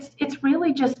 But it's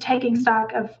really just taking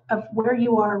stock of where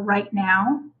you are right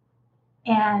now.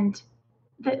 And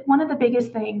one of the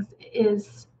biggest things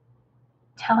is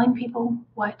telling people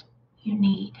what you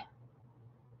need.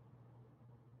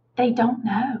 They don't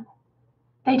know.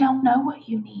 They don't know what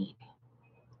you need.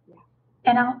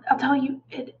 And I'll tell you,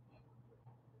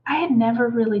 I had never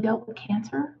really dealt with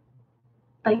cancer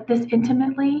like this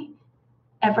intimately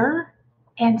ever.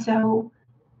 And so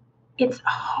it's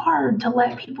hard to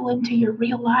let people into your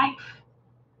real life.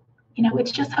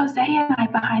 It's just Jose and I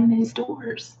behind these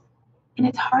doors. And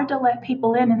it's hard to let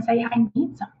people in and say, I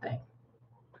need something.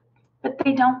 But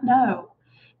they don't know.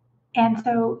 And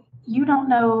so you don't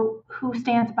know who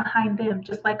stands behind them.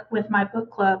 Just like with my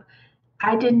book club,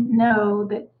 I didn't know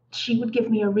that she would give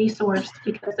me a resource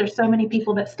because there's so many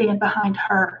people that stand behind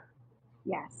her.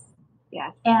 Yes.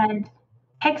 And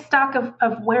take stock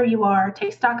of where you are,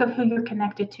 take stock of who you're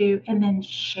connected to, and then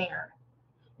share.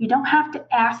 You don't have to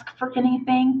ask for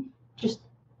anything, just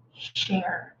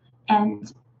share.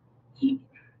 And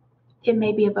it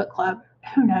may be a book club.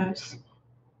 Who knows?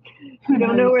 You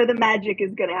don't know where the magic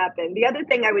is going to happen. The other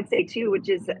thing I would say too, which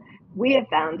is we have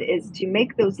found, is to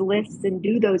make those lists and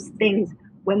do those things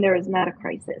when there is not a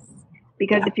crisis.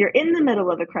 Because if you're in the middle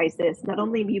of a crisis, not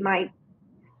only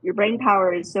your brain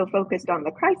power is so focused on the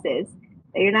crisis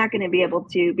that you're not going to be able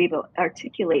to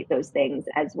articulate those things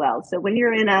as well. So when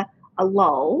you're in a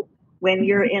lull, when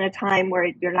you're in a time where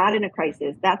you're not in a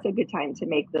crisis, that's a good time to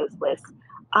make those lists.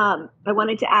 I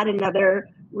wanted to add another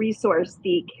resource,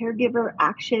 the Caregiver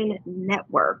Action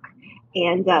Network.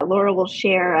 And Laura will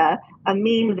share a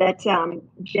meme that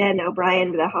Jen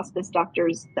O'Brien, the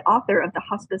author of The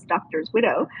Hospice Doctor's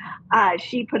Widow,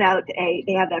 she put out.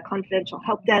 They have a confidential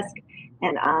help desk,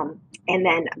 and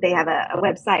then they have a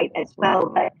website as well,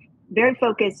 but very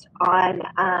focused on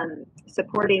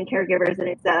supporting caregivers. And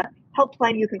it's a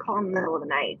helpline you can call in the middle of the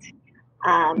night.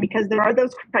 Because there are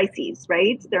those crises,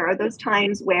 right? There are those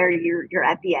times where you're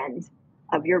at the end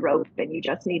of your rope and you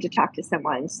just need to talk to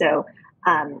someone. So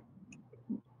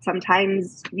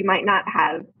sometimes you might not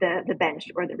have the bench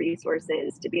or the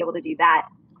resources to be able to do that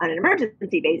on an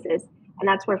emergency basis. And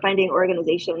that's where finding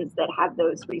organizations that have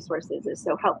those resources is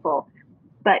so helpful.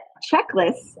 But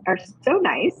checklists are so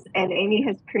nice. And Ammie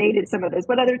has created some of those.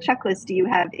 What other checklists do you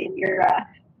have in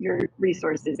your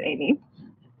resources, Ammie?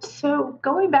 So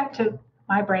going back to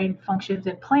my brain functions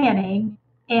in planning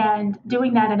and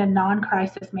doing that in a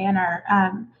non-crisis manner,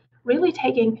 really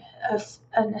taking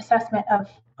an assessment of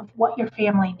what your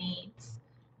family needs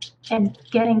and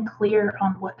getting clear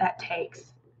on what that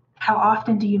takes. How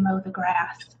often do you mow the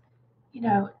grass?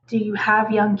 Do you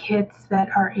have young kids that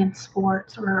are in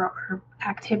sports or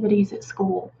activities at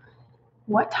school?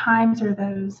 What times are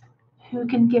those? Who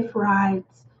can give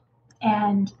rides?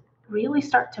 And really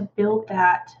start to build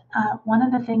that. One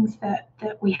of the things that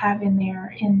we have in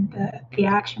there in the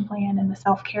action plan and the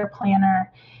self-care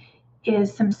planner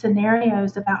is some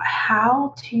scenarios about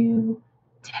how to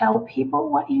tell people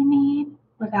what you need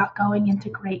without going into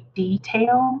great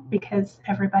detail, because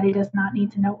everybody does not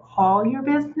need to know all your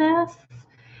business.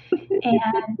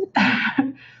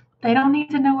 And they don't need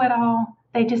to know it all.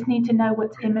 They just need to know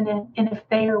what's imminent. And if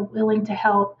they are willing to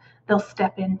help, they'll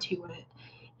step into it.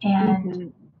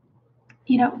 And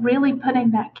really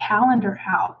putting that calendar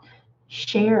out.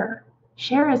 Share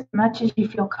as much as you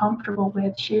feel comfortable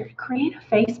with. Create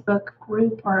a Facebook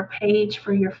group or a page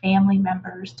for your family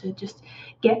members to just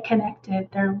get connected.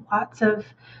 There are lots of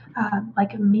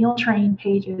like meal train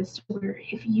pages where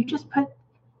if you just put,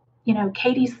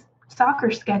 Katie's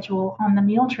soccer schedule on the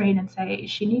meal train and say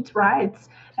she needs rides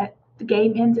at the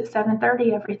game ends at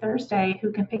 7:30 every Thursday.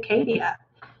 Who can pick Katie up?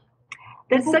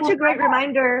 That's such a great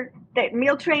reminder that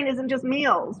Meal Train isn't just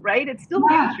meals, right? It's still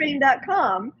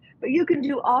mealtrain.com, but you can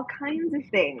do all kinds of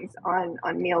things on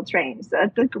Meal Train. So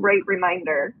that's a great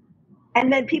reminder.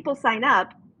 And then people sign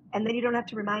up, and then you don't have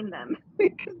to remind them.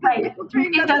 Right.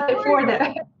 It does it for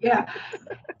them. Yeah.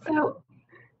 So,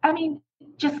 I mean,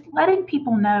 just letting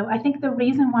people know, I think the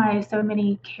reason why so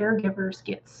many caregivers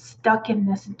get stuck in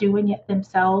this doing it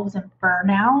themselves and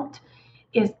burnout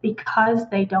is because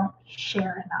they don't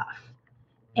share enough.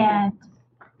 And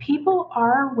people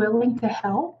are willing to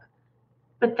help,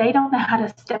 but they don't know how to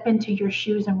step into your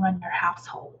shoes and run your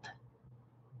household.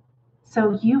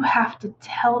 So you have to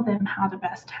tell them how to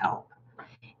best help.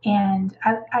 And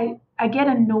I get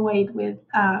annoyed with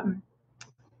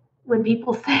when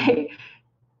people say,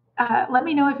 let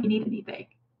me know if you need anything.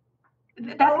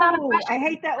 That's not a question. I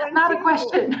hate that one. That's not a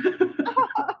question.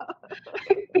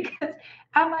 Because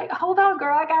I'm like, hold on,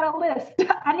 girl, I got a list.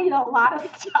 I need a lot of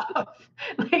stuff.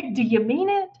 Like, do you mean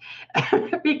it?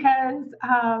 Because,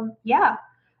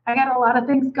 I got a lot of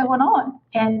things going on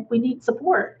and we need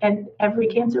support. And every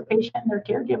cancer patient and their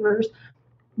caregivers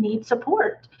need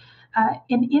support.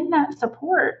 And in that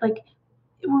support, like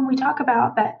when we talk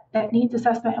about that needs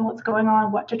assessment and what's going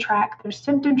on, what to track, there's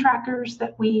symptom trackers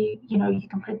that you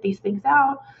can print these things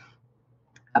out.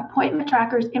 Appointment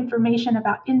trackers, information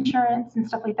about insurance and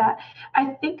stuff like that. I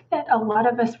think that a lot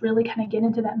of us really kind of get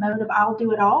into that mode of I'll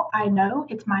do it all. I know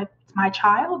it's my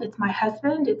child, it's my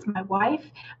husband, it's my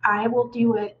wife. I will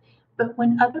do it. But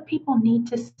when other people need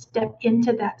to step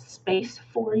into that space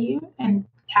for you and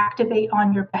activate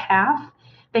on your behalf,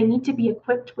 they need to be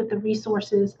equipped with the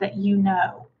resources that you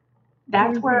know.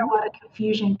 That's where a lot of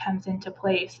confusion comes into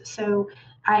place. So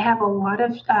I have a lot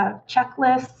of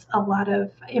checklists, a lot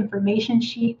of information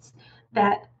sheets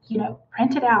that,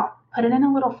 print it out, put it in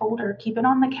a little folder, keep it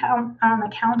on the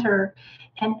counter.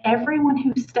 And everyone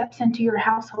who steps into your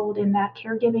household in that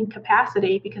caregiving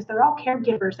capacity, because they're all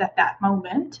caregivers at that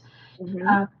moment,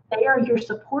 they are your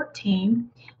support team.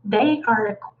 They are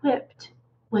equipped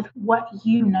with what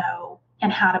you know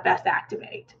and how to best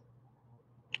activate.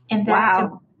 And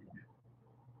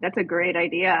that's a great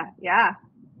idea. Yeah.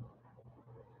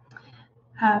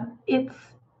 It's,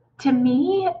 to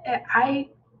me, I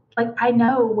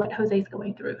know what Jose's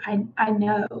going through. I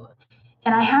know,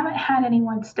 and I haven't had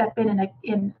anyone step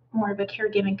in more of a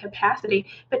caregiving capacity.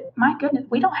 But my goodness,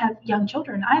 we don't have young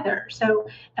children either. So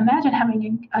imagine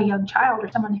having a young child or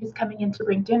someone who's coming in to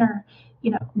bring dinner.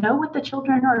 Know what the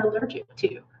children are allergic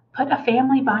to. Put a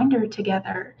family binder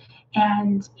together,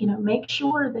 and make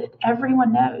sure that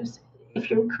everyone knows. If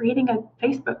you're creating a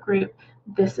Facebook group,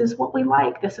 this is what we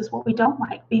like, this is what we don't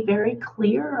like. Be very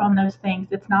clear on those things.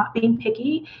 It's not being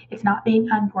picky, it's not being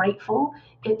ungrateful.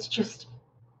 It's just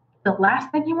the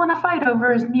last thing you want to fight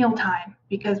over is mealtime,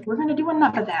 because we're going to do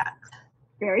enough of that.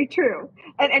 Very true.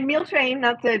 And Meal Train,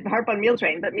 not to harp on Meal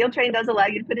Train, but Meal Train does allow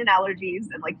you to put in allergies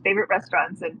and like favorite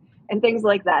restaurants and things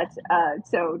like that.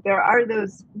 So there are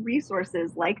those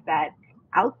resources like that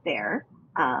out there.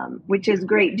 Which is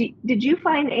great. Did you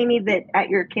find, Ammie, that at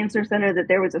your cancer center that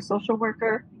there was a social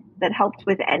worker that helped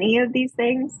with any of these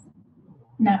things?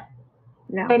 No.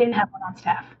 They didn't have one on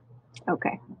staff.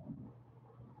 Okay.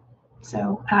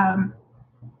 So I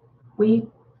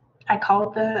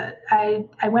called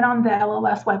I went on the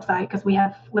LLS website because we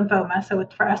have lymphoma. So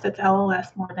for us, it's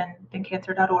LLS more than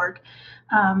cancer.org.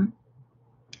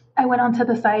 I went onto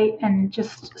the site and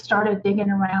just started digging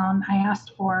around. I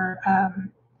asked for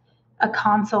a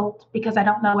consult because I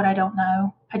don't know what I don't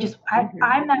know.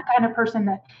 I'm that kind of person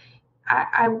that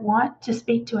I want to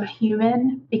speak to a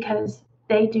human because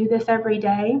they do this every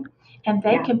day and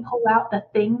they can pull out the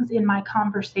things in my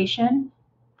conversation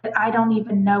that I don't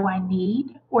even know I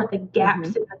need, or the gaps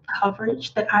in the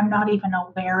coverage that I'm not even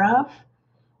aware of.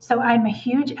 So I'm a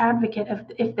huge advocate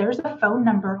of, if there's a phone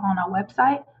number on a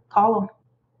website, call them.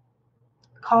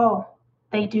 Call.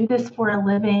 They do this for a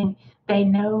living. They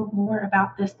know more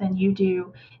about this than you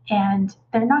do, and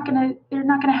they're not gonna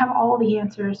have all the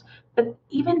answers, but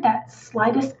even that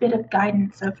slightest bit of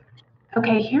guidance of,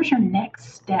 okay, here's your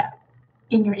next step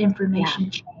in your information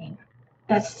chain.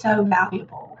 That's so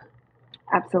valuable.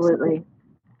 Absolutely. So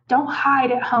don't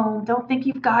hide at home. Don't think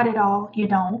you've got it all. You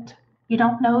don't. You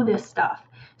don't know this stuff.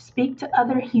 Speak to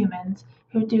other humans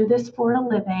who do this for a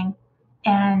living,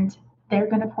 and they're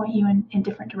going to point you in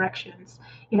different directions.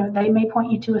 They may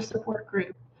point you to a support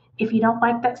group. If you don't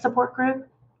like that support group,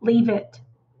 leave it.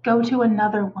 Go to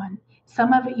another one.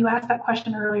 Some of it, you asked that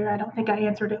question earlier. I don't think I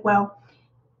answered it well.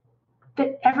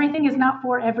 That everything is not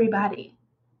for everybody,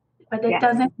 but it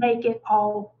doesn't make it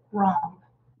all wrong.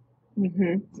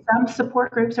 Some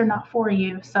support groups are not for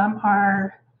you.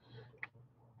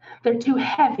 They're too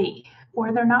heavy,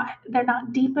 or they're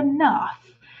not deep enough.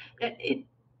 It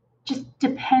just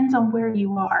depends on where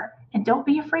you are. And don't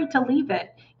be afraid to leave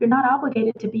it. You're not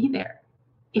obligated to be there.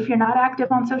 If you're not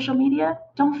active on social media,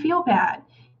 don't feel bad.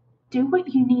 Do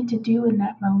what you need to do in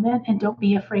that moment, and don't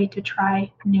be afraid to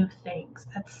try new things.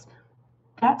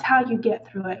 That's how you get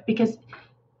through it, because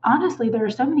honestly, there are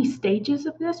so many stages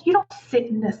of this. You don't sit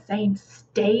in the same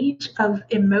stage of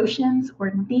emotions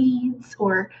or needs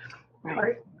or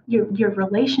your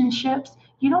relationships.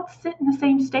 You don't sit in the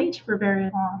same stage for very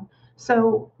long.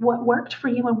 So what worked for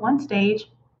you in one stage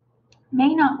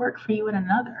may not work for you in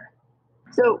another.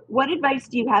 So what advice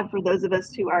do you have for those of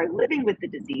us who are living with the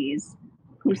disease,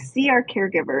 who see our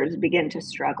caregivers begin to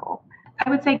struggle? I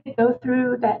would say go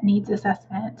through that needs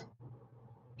assessment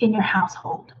in your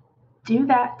household. Do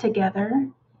that together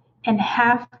and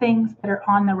have things that are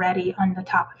on the ready on the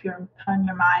top of your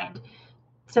mind,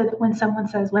 so that when someone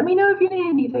says, let me know if you need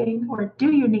anything, or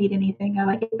do you need anything? I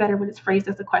like it better when it's phrased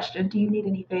as a question. Do you need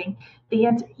anything? The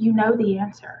answer, you know the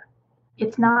answer.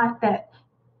 It's not that,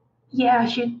 yeah,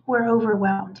 we're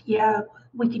overwhelmed. Yeah,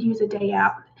 we could use a day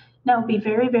out. No, be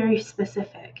very, very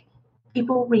specific.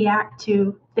 People react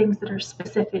to things that are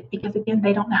specific because, again,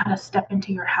 they don't know how to step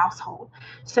into your household.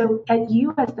 So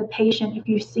you as the patient, if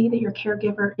you see that your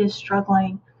caregiver is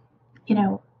struggling,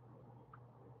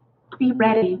 be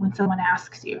ready when someone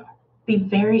asks you. Be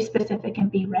very specific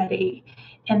and be ready.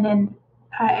 And then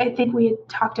I think we had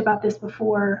talked about this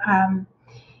before.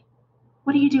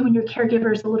 What do you do when your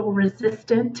caregiver is a little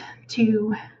resistant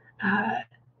to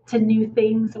new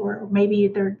things, or maybe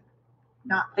they're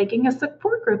not thinking a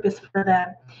support group is for them?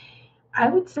 I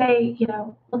would say,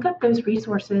 look up those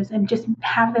resources and just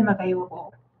have them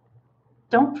available.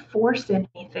 Don't force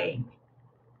anything,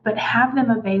 but have them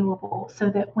available so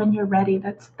that when you're ready.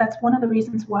 That's one of the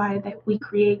reasons why that we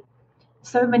create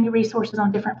so many resources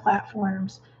on different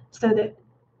platforms, so that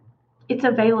it's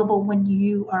available when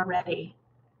you are ready.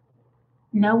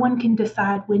 No one can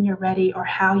decide when you're ready or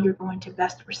how you're going to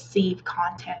best receive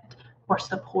content or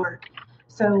support.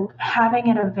 So having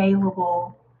it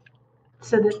available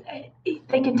so that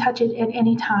they can touch it at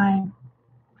any time,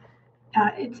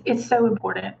 it's so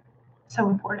important. So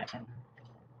important.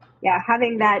 Yeah,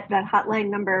 having that hotline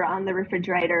number on the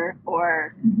refrigerator,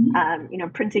 or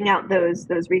printing out those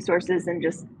resources and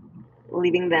just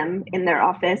leaving them in their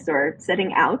office or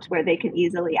setting out where they can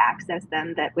easily access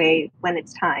them that way when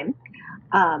it's time.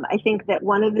 I think that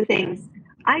one of the things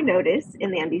I notice in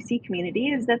the MBC community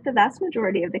is that the vast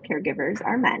majority of the caregivers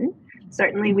are men.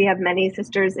 Certainly, we have many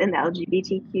sisters in the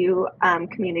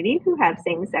LGBTQ community who have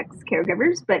same-sex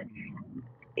caregivers, but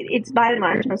it's by and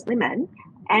large mostly men.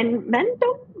 And men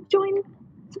don't join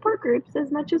support groups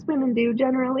as much as women do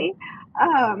generally.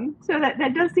 So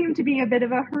that does seem to be a bit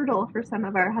of a hurdle for some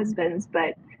of our husbands,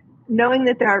 but knowing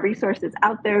that there are resources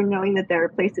out there, knowing that there are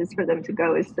places for them to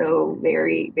go is so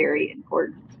very, very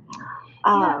important.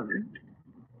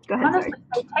 Go ahead. Honestly,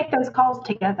 take those calls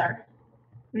together.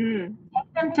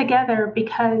 Take them together,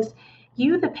 because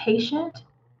you, the patient,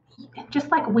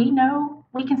 just like we know,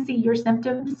 we can see your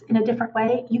symptoms in a different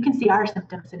way. You can see our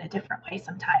symptoms in a different way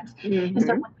sometimes. And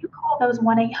so when you call those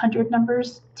 1-800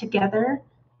 numbers together,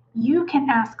 you can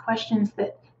ask questions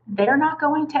that they're not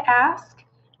going to ask,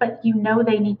 but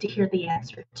they need to hear the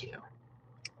answer to.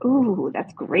 Ooh,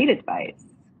 that's great advice.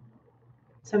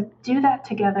 So do that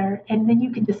together, and then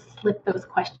you can just slip those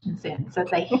questions in so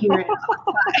they hear it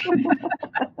all the time.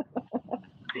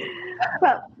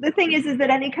 Well, the thing is that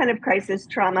any kind of crisis,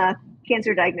 trauma,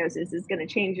 cancer diagnosis is going to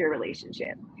change your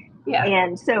relationship. Yeah.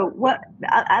 And so what,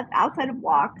 outside of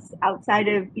walks, outside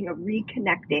of,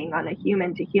 reconnecting on a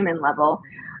human to human level,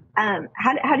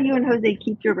 how do you and Jose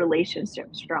keep your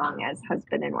relationship strong as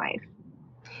husband and wife?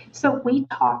 So we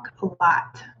talk a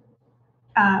lot.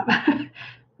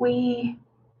 We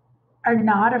are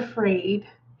not afraid,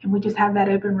 and we just have that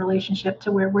open relationship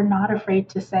to where we're not afraid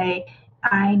to say,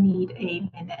 I need a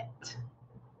minute.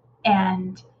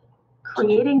 And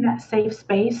creating that safe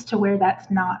space to where that's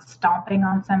not stomping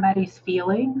on somebody's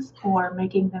feelings or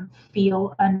making them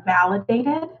feel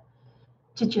unvalidated,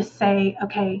 to just say,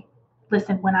 okay,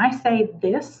 listen, when I say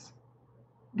this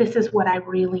is what I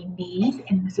really need,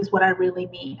 and this is what I really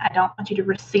mean. I don't want you to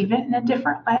receive it in a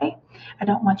different way. I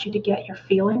don't want you to get your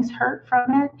feelings hurt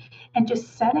from it. And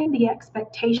just setting the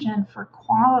expectation for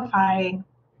qualifying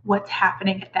what's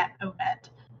happening at that moment.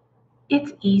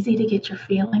 It's easy to get your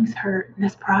feelings hurt in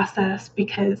this process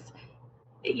because,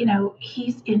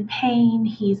 he's in pain.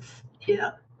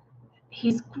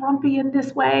 he's grumpy in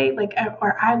this way, like,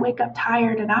 or I wake up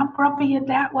tired and I'm grumpy in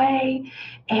that way.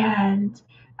 And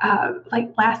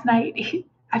like last night,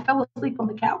 I fell asleep on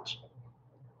the couch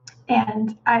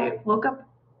and I woke up,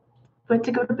 went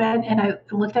to go to bed, and I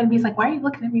looked at him. He's like, "Why are you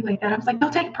looking at me like that?" I was like,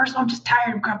 "Don't take it personal. I'm just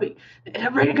tired. I'm grumpy. And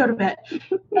I'm ready to go to bed."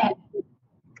 And,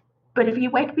 but if you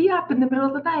wake me up in the middle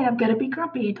of the night, I'm going to be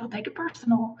grumpy. Don't take it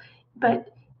personal.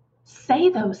 But say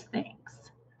those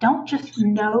things. Don't just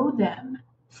know them.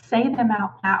 Say them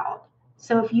out loud.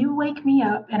 So if you wake me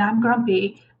up and I'm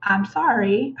grumpy, I'm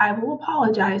sorry. I will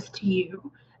apologize to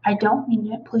you. I don't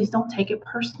mean it. Please don't take it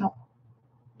personal.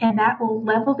 And that will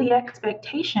level the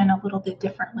expectation a little bit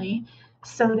differently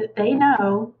so that they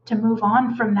know to move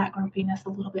on from that grumpiness a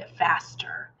little bit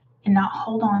faster and not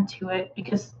hold on to it,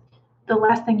 because the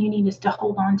last thing you need is to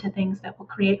hold on to things that will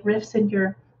create rifts in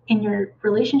your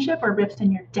relationship or rifts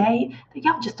in your day that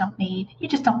y'all just don't need. You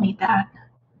just don't need that.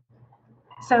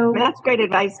 So that's great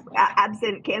advice.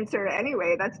 Absent cancer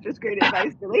anyway, that's just great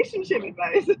advice, relationship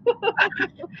advice.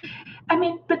 I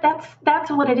mean, but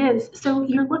that's what it is. So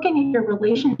you're looking at your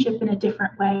relationship in a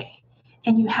different way,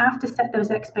 and you have to set those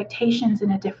expectations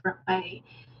in a different way.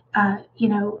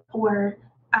 Or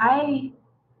I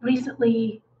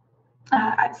recently,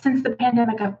 since the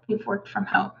pandemic, we've worked from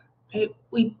home. Right?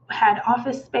 We had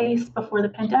office space before the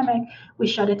pandemic. We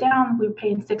shut it down. We were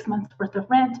paying 6 months worth of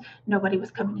rent. Nobody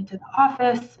was coming into the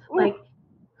office. Ooh. Like,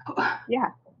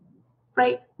 yeah.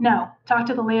 Right? No, talk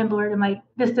to the landlord. I'm like,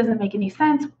 this doesn't make any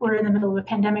sense. We're in the middle of a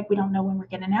pandemic. We don't know when we're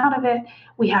getting out of it.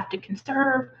 We have to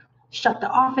conserve, shut the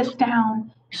office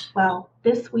down. Well,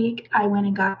 this week I went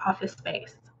and got office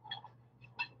space.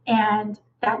 And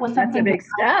that was something. That's a big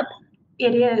step.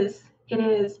 It is.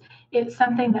 It's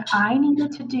something that I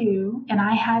needed to do. And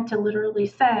I had to literally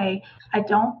say, I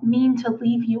don't mean to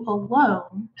leave you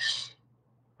alone,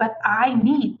 but I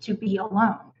need to be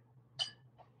alone.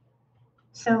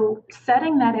 So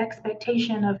setting that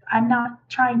expectation of, I'm not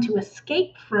trying to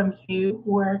escape from you,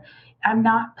 or I'm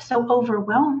not so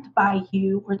overwhelmed by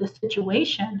you or the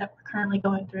situation that we're currently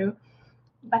going through,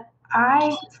 but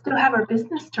I still have our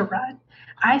business to run.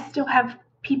 I still have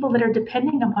people that are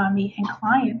depending upon me and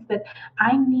clients that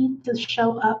I need to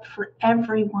show up for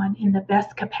everyone in the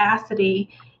best capacity.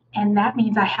 And that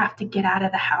means I have to get out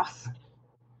of the house.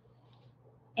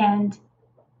 And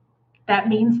that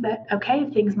means that,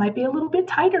 okay, things might be a little bit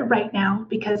tighter right now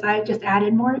because I just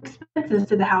added more expenses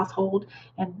to the household.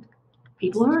 And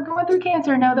people who are going through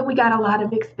cancer know that we got a lot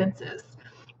of expenses.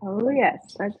 Oh,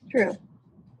 yes, that's true.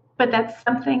 But that's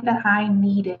something that I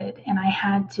needed. And I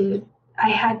had to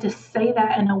say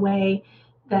that in a way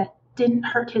that didn't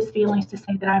hurt his feelings, to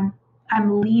say that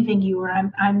I'm leaving you, or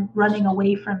I'm running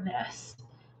away from this.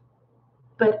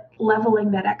 But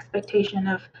leveling that expectation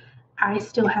of, I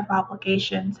still have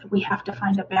obligations. We have to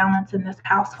find a balance in this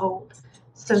household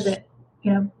so that,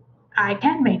 I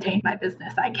can maintain my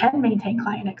business. I can maintain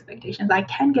client expectations. I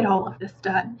can get all of this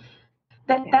done.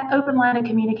 That open line of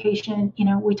communication,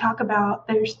 we talk about,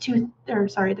 there's three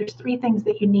things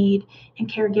that you need in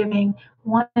caregiving.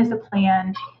 1 is a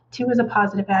plan, 2 is a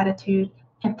positive attitude,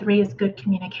 and 3 is good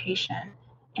communication.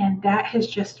 And that has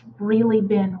just really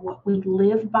been what we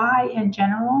live by in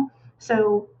general.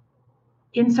 So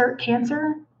insert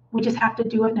cancer, we just have to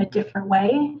do it in a different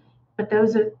way. But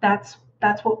that's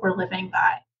what we're living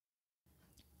by.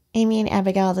 Ammie and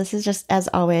Abigail, this is just, as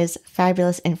always,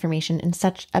 fabulous information and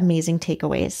such amazing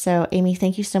takeaways. So, Ammie,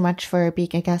 thank you so much for being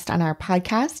a guest on our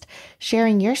podcast,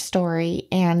 sharing your story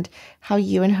and how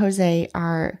you and Jose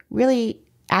are really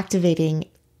activating,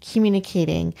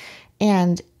 communicating,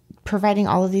 and providing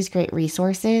all of these great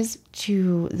resources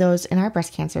to those in our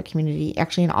breast cancer community,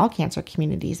 actually in all cancer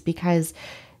communities, because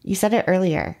you said it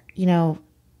earlier,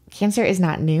 cancer is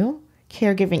not new.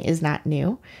 Caregiving is not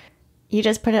new. You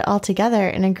just put it all together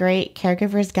in a great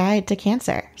caregiver's guide to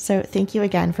cancer. So thank you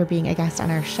again for being a guest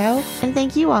on our show. And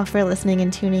thank you all for listening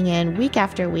and tuning in week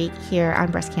after week here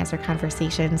on Breast Cancer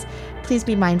Conversations. Please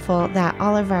be mindful that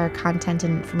all of our content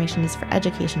and information is for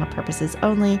educational purposes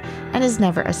only and is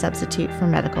never a substitute for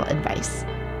medical advice.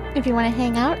 If you want to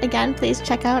hang out, again, please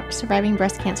check out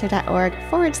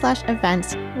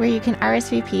survivingbreastcancer.org/events, where you can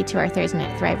RSVP to our Thursday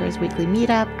Night Thrivers weekly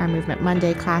meetup, our Movement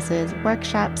Monday classes,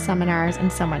 workshops, seminars, and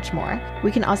so much more.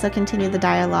 We can also continue the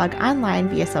dialogue online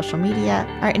via social media.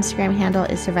 Our Instagram handle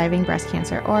is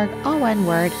survivingbreastcancer.org, all one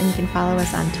word, and you can follow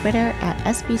us on Twitter at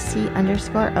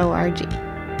SBC_ORG.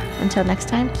 Until next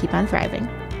time, keep on thriving.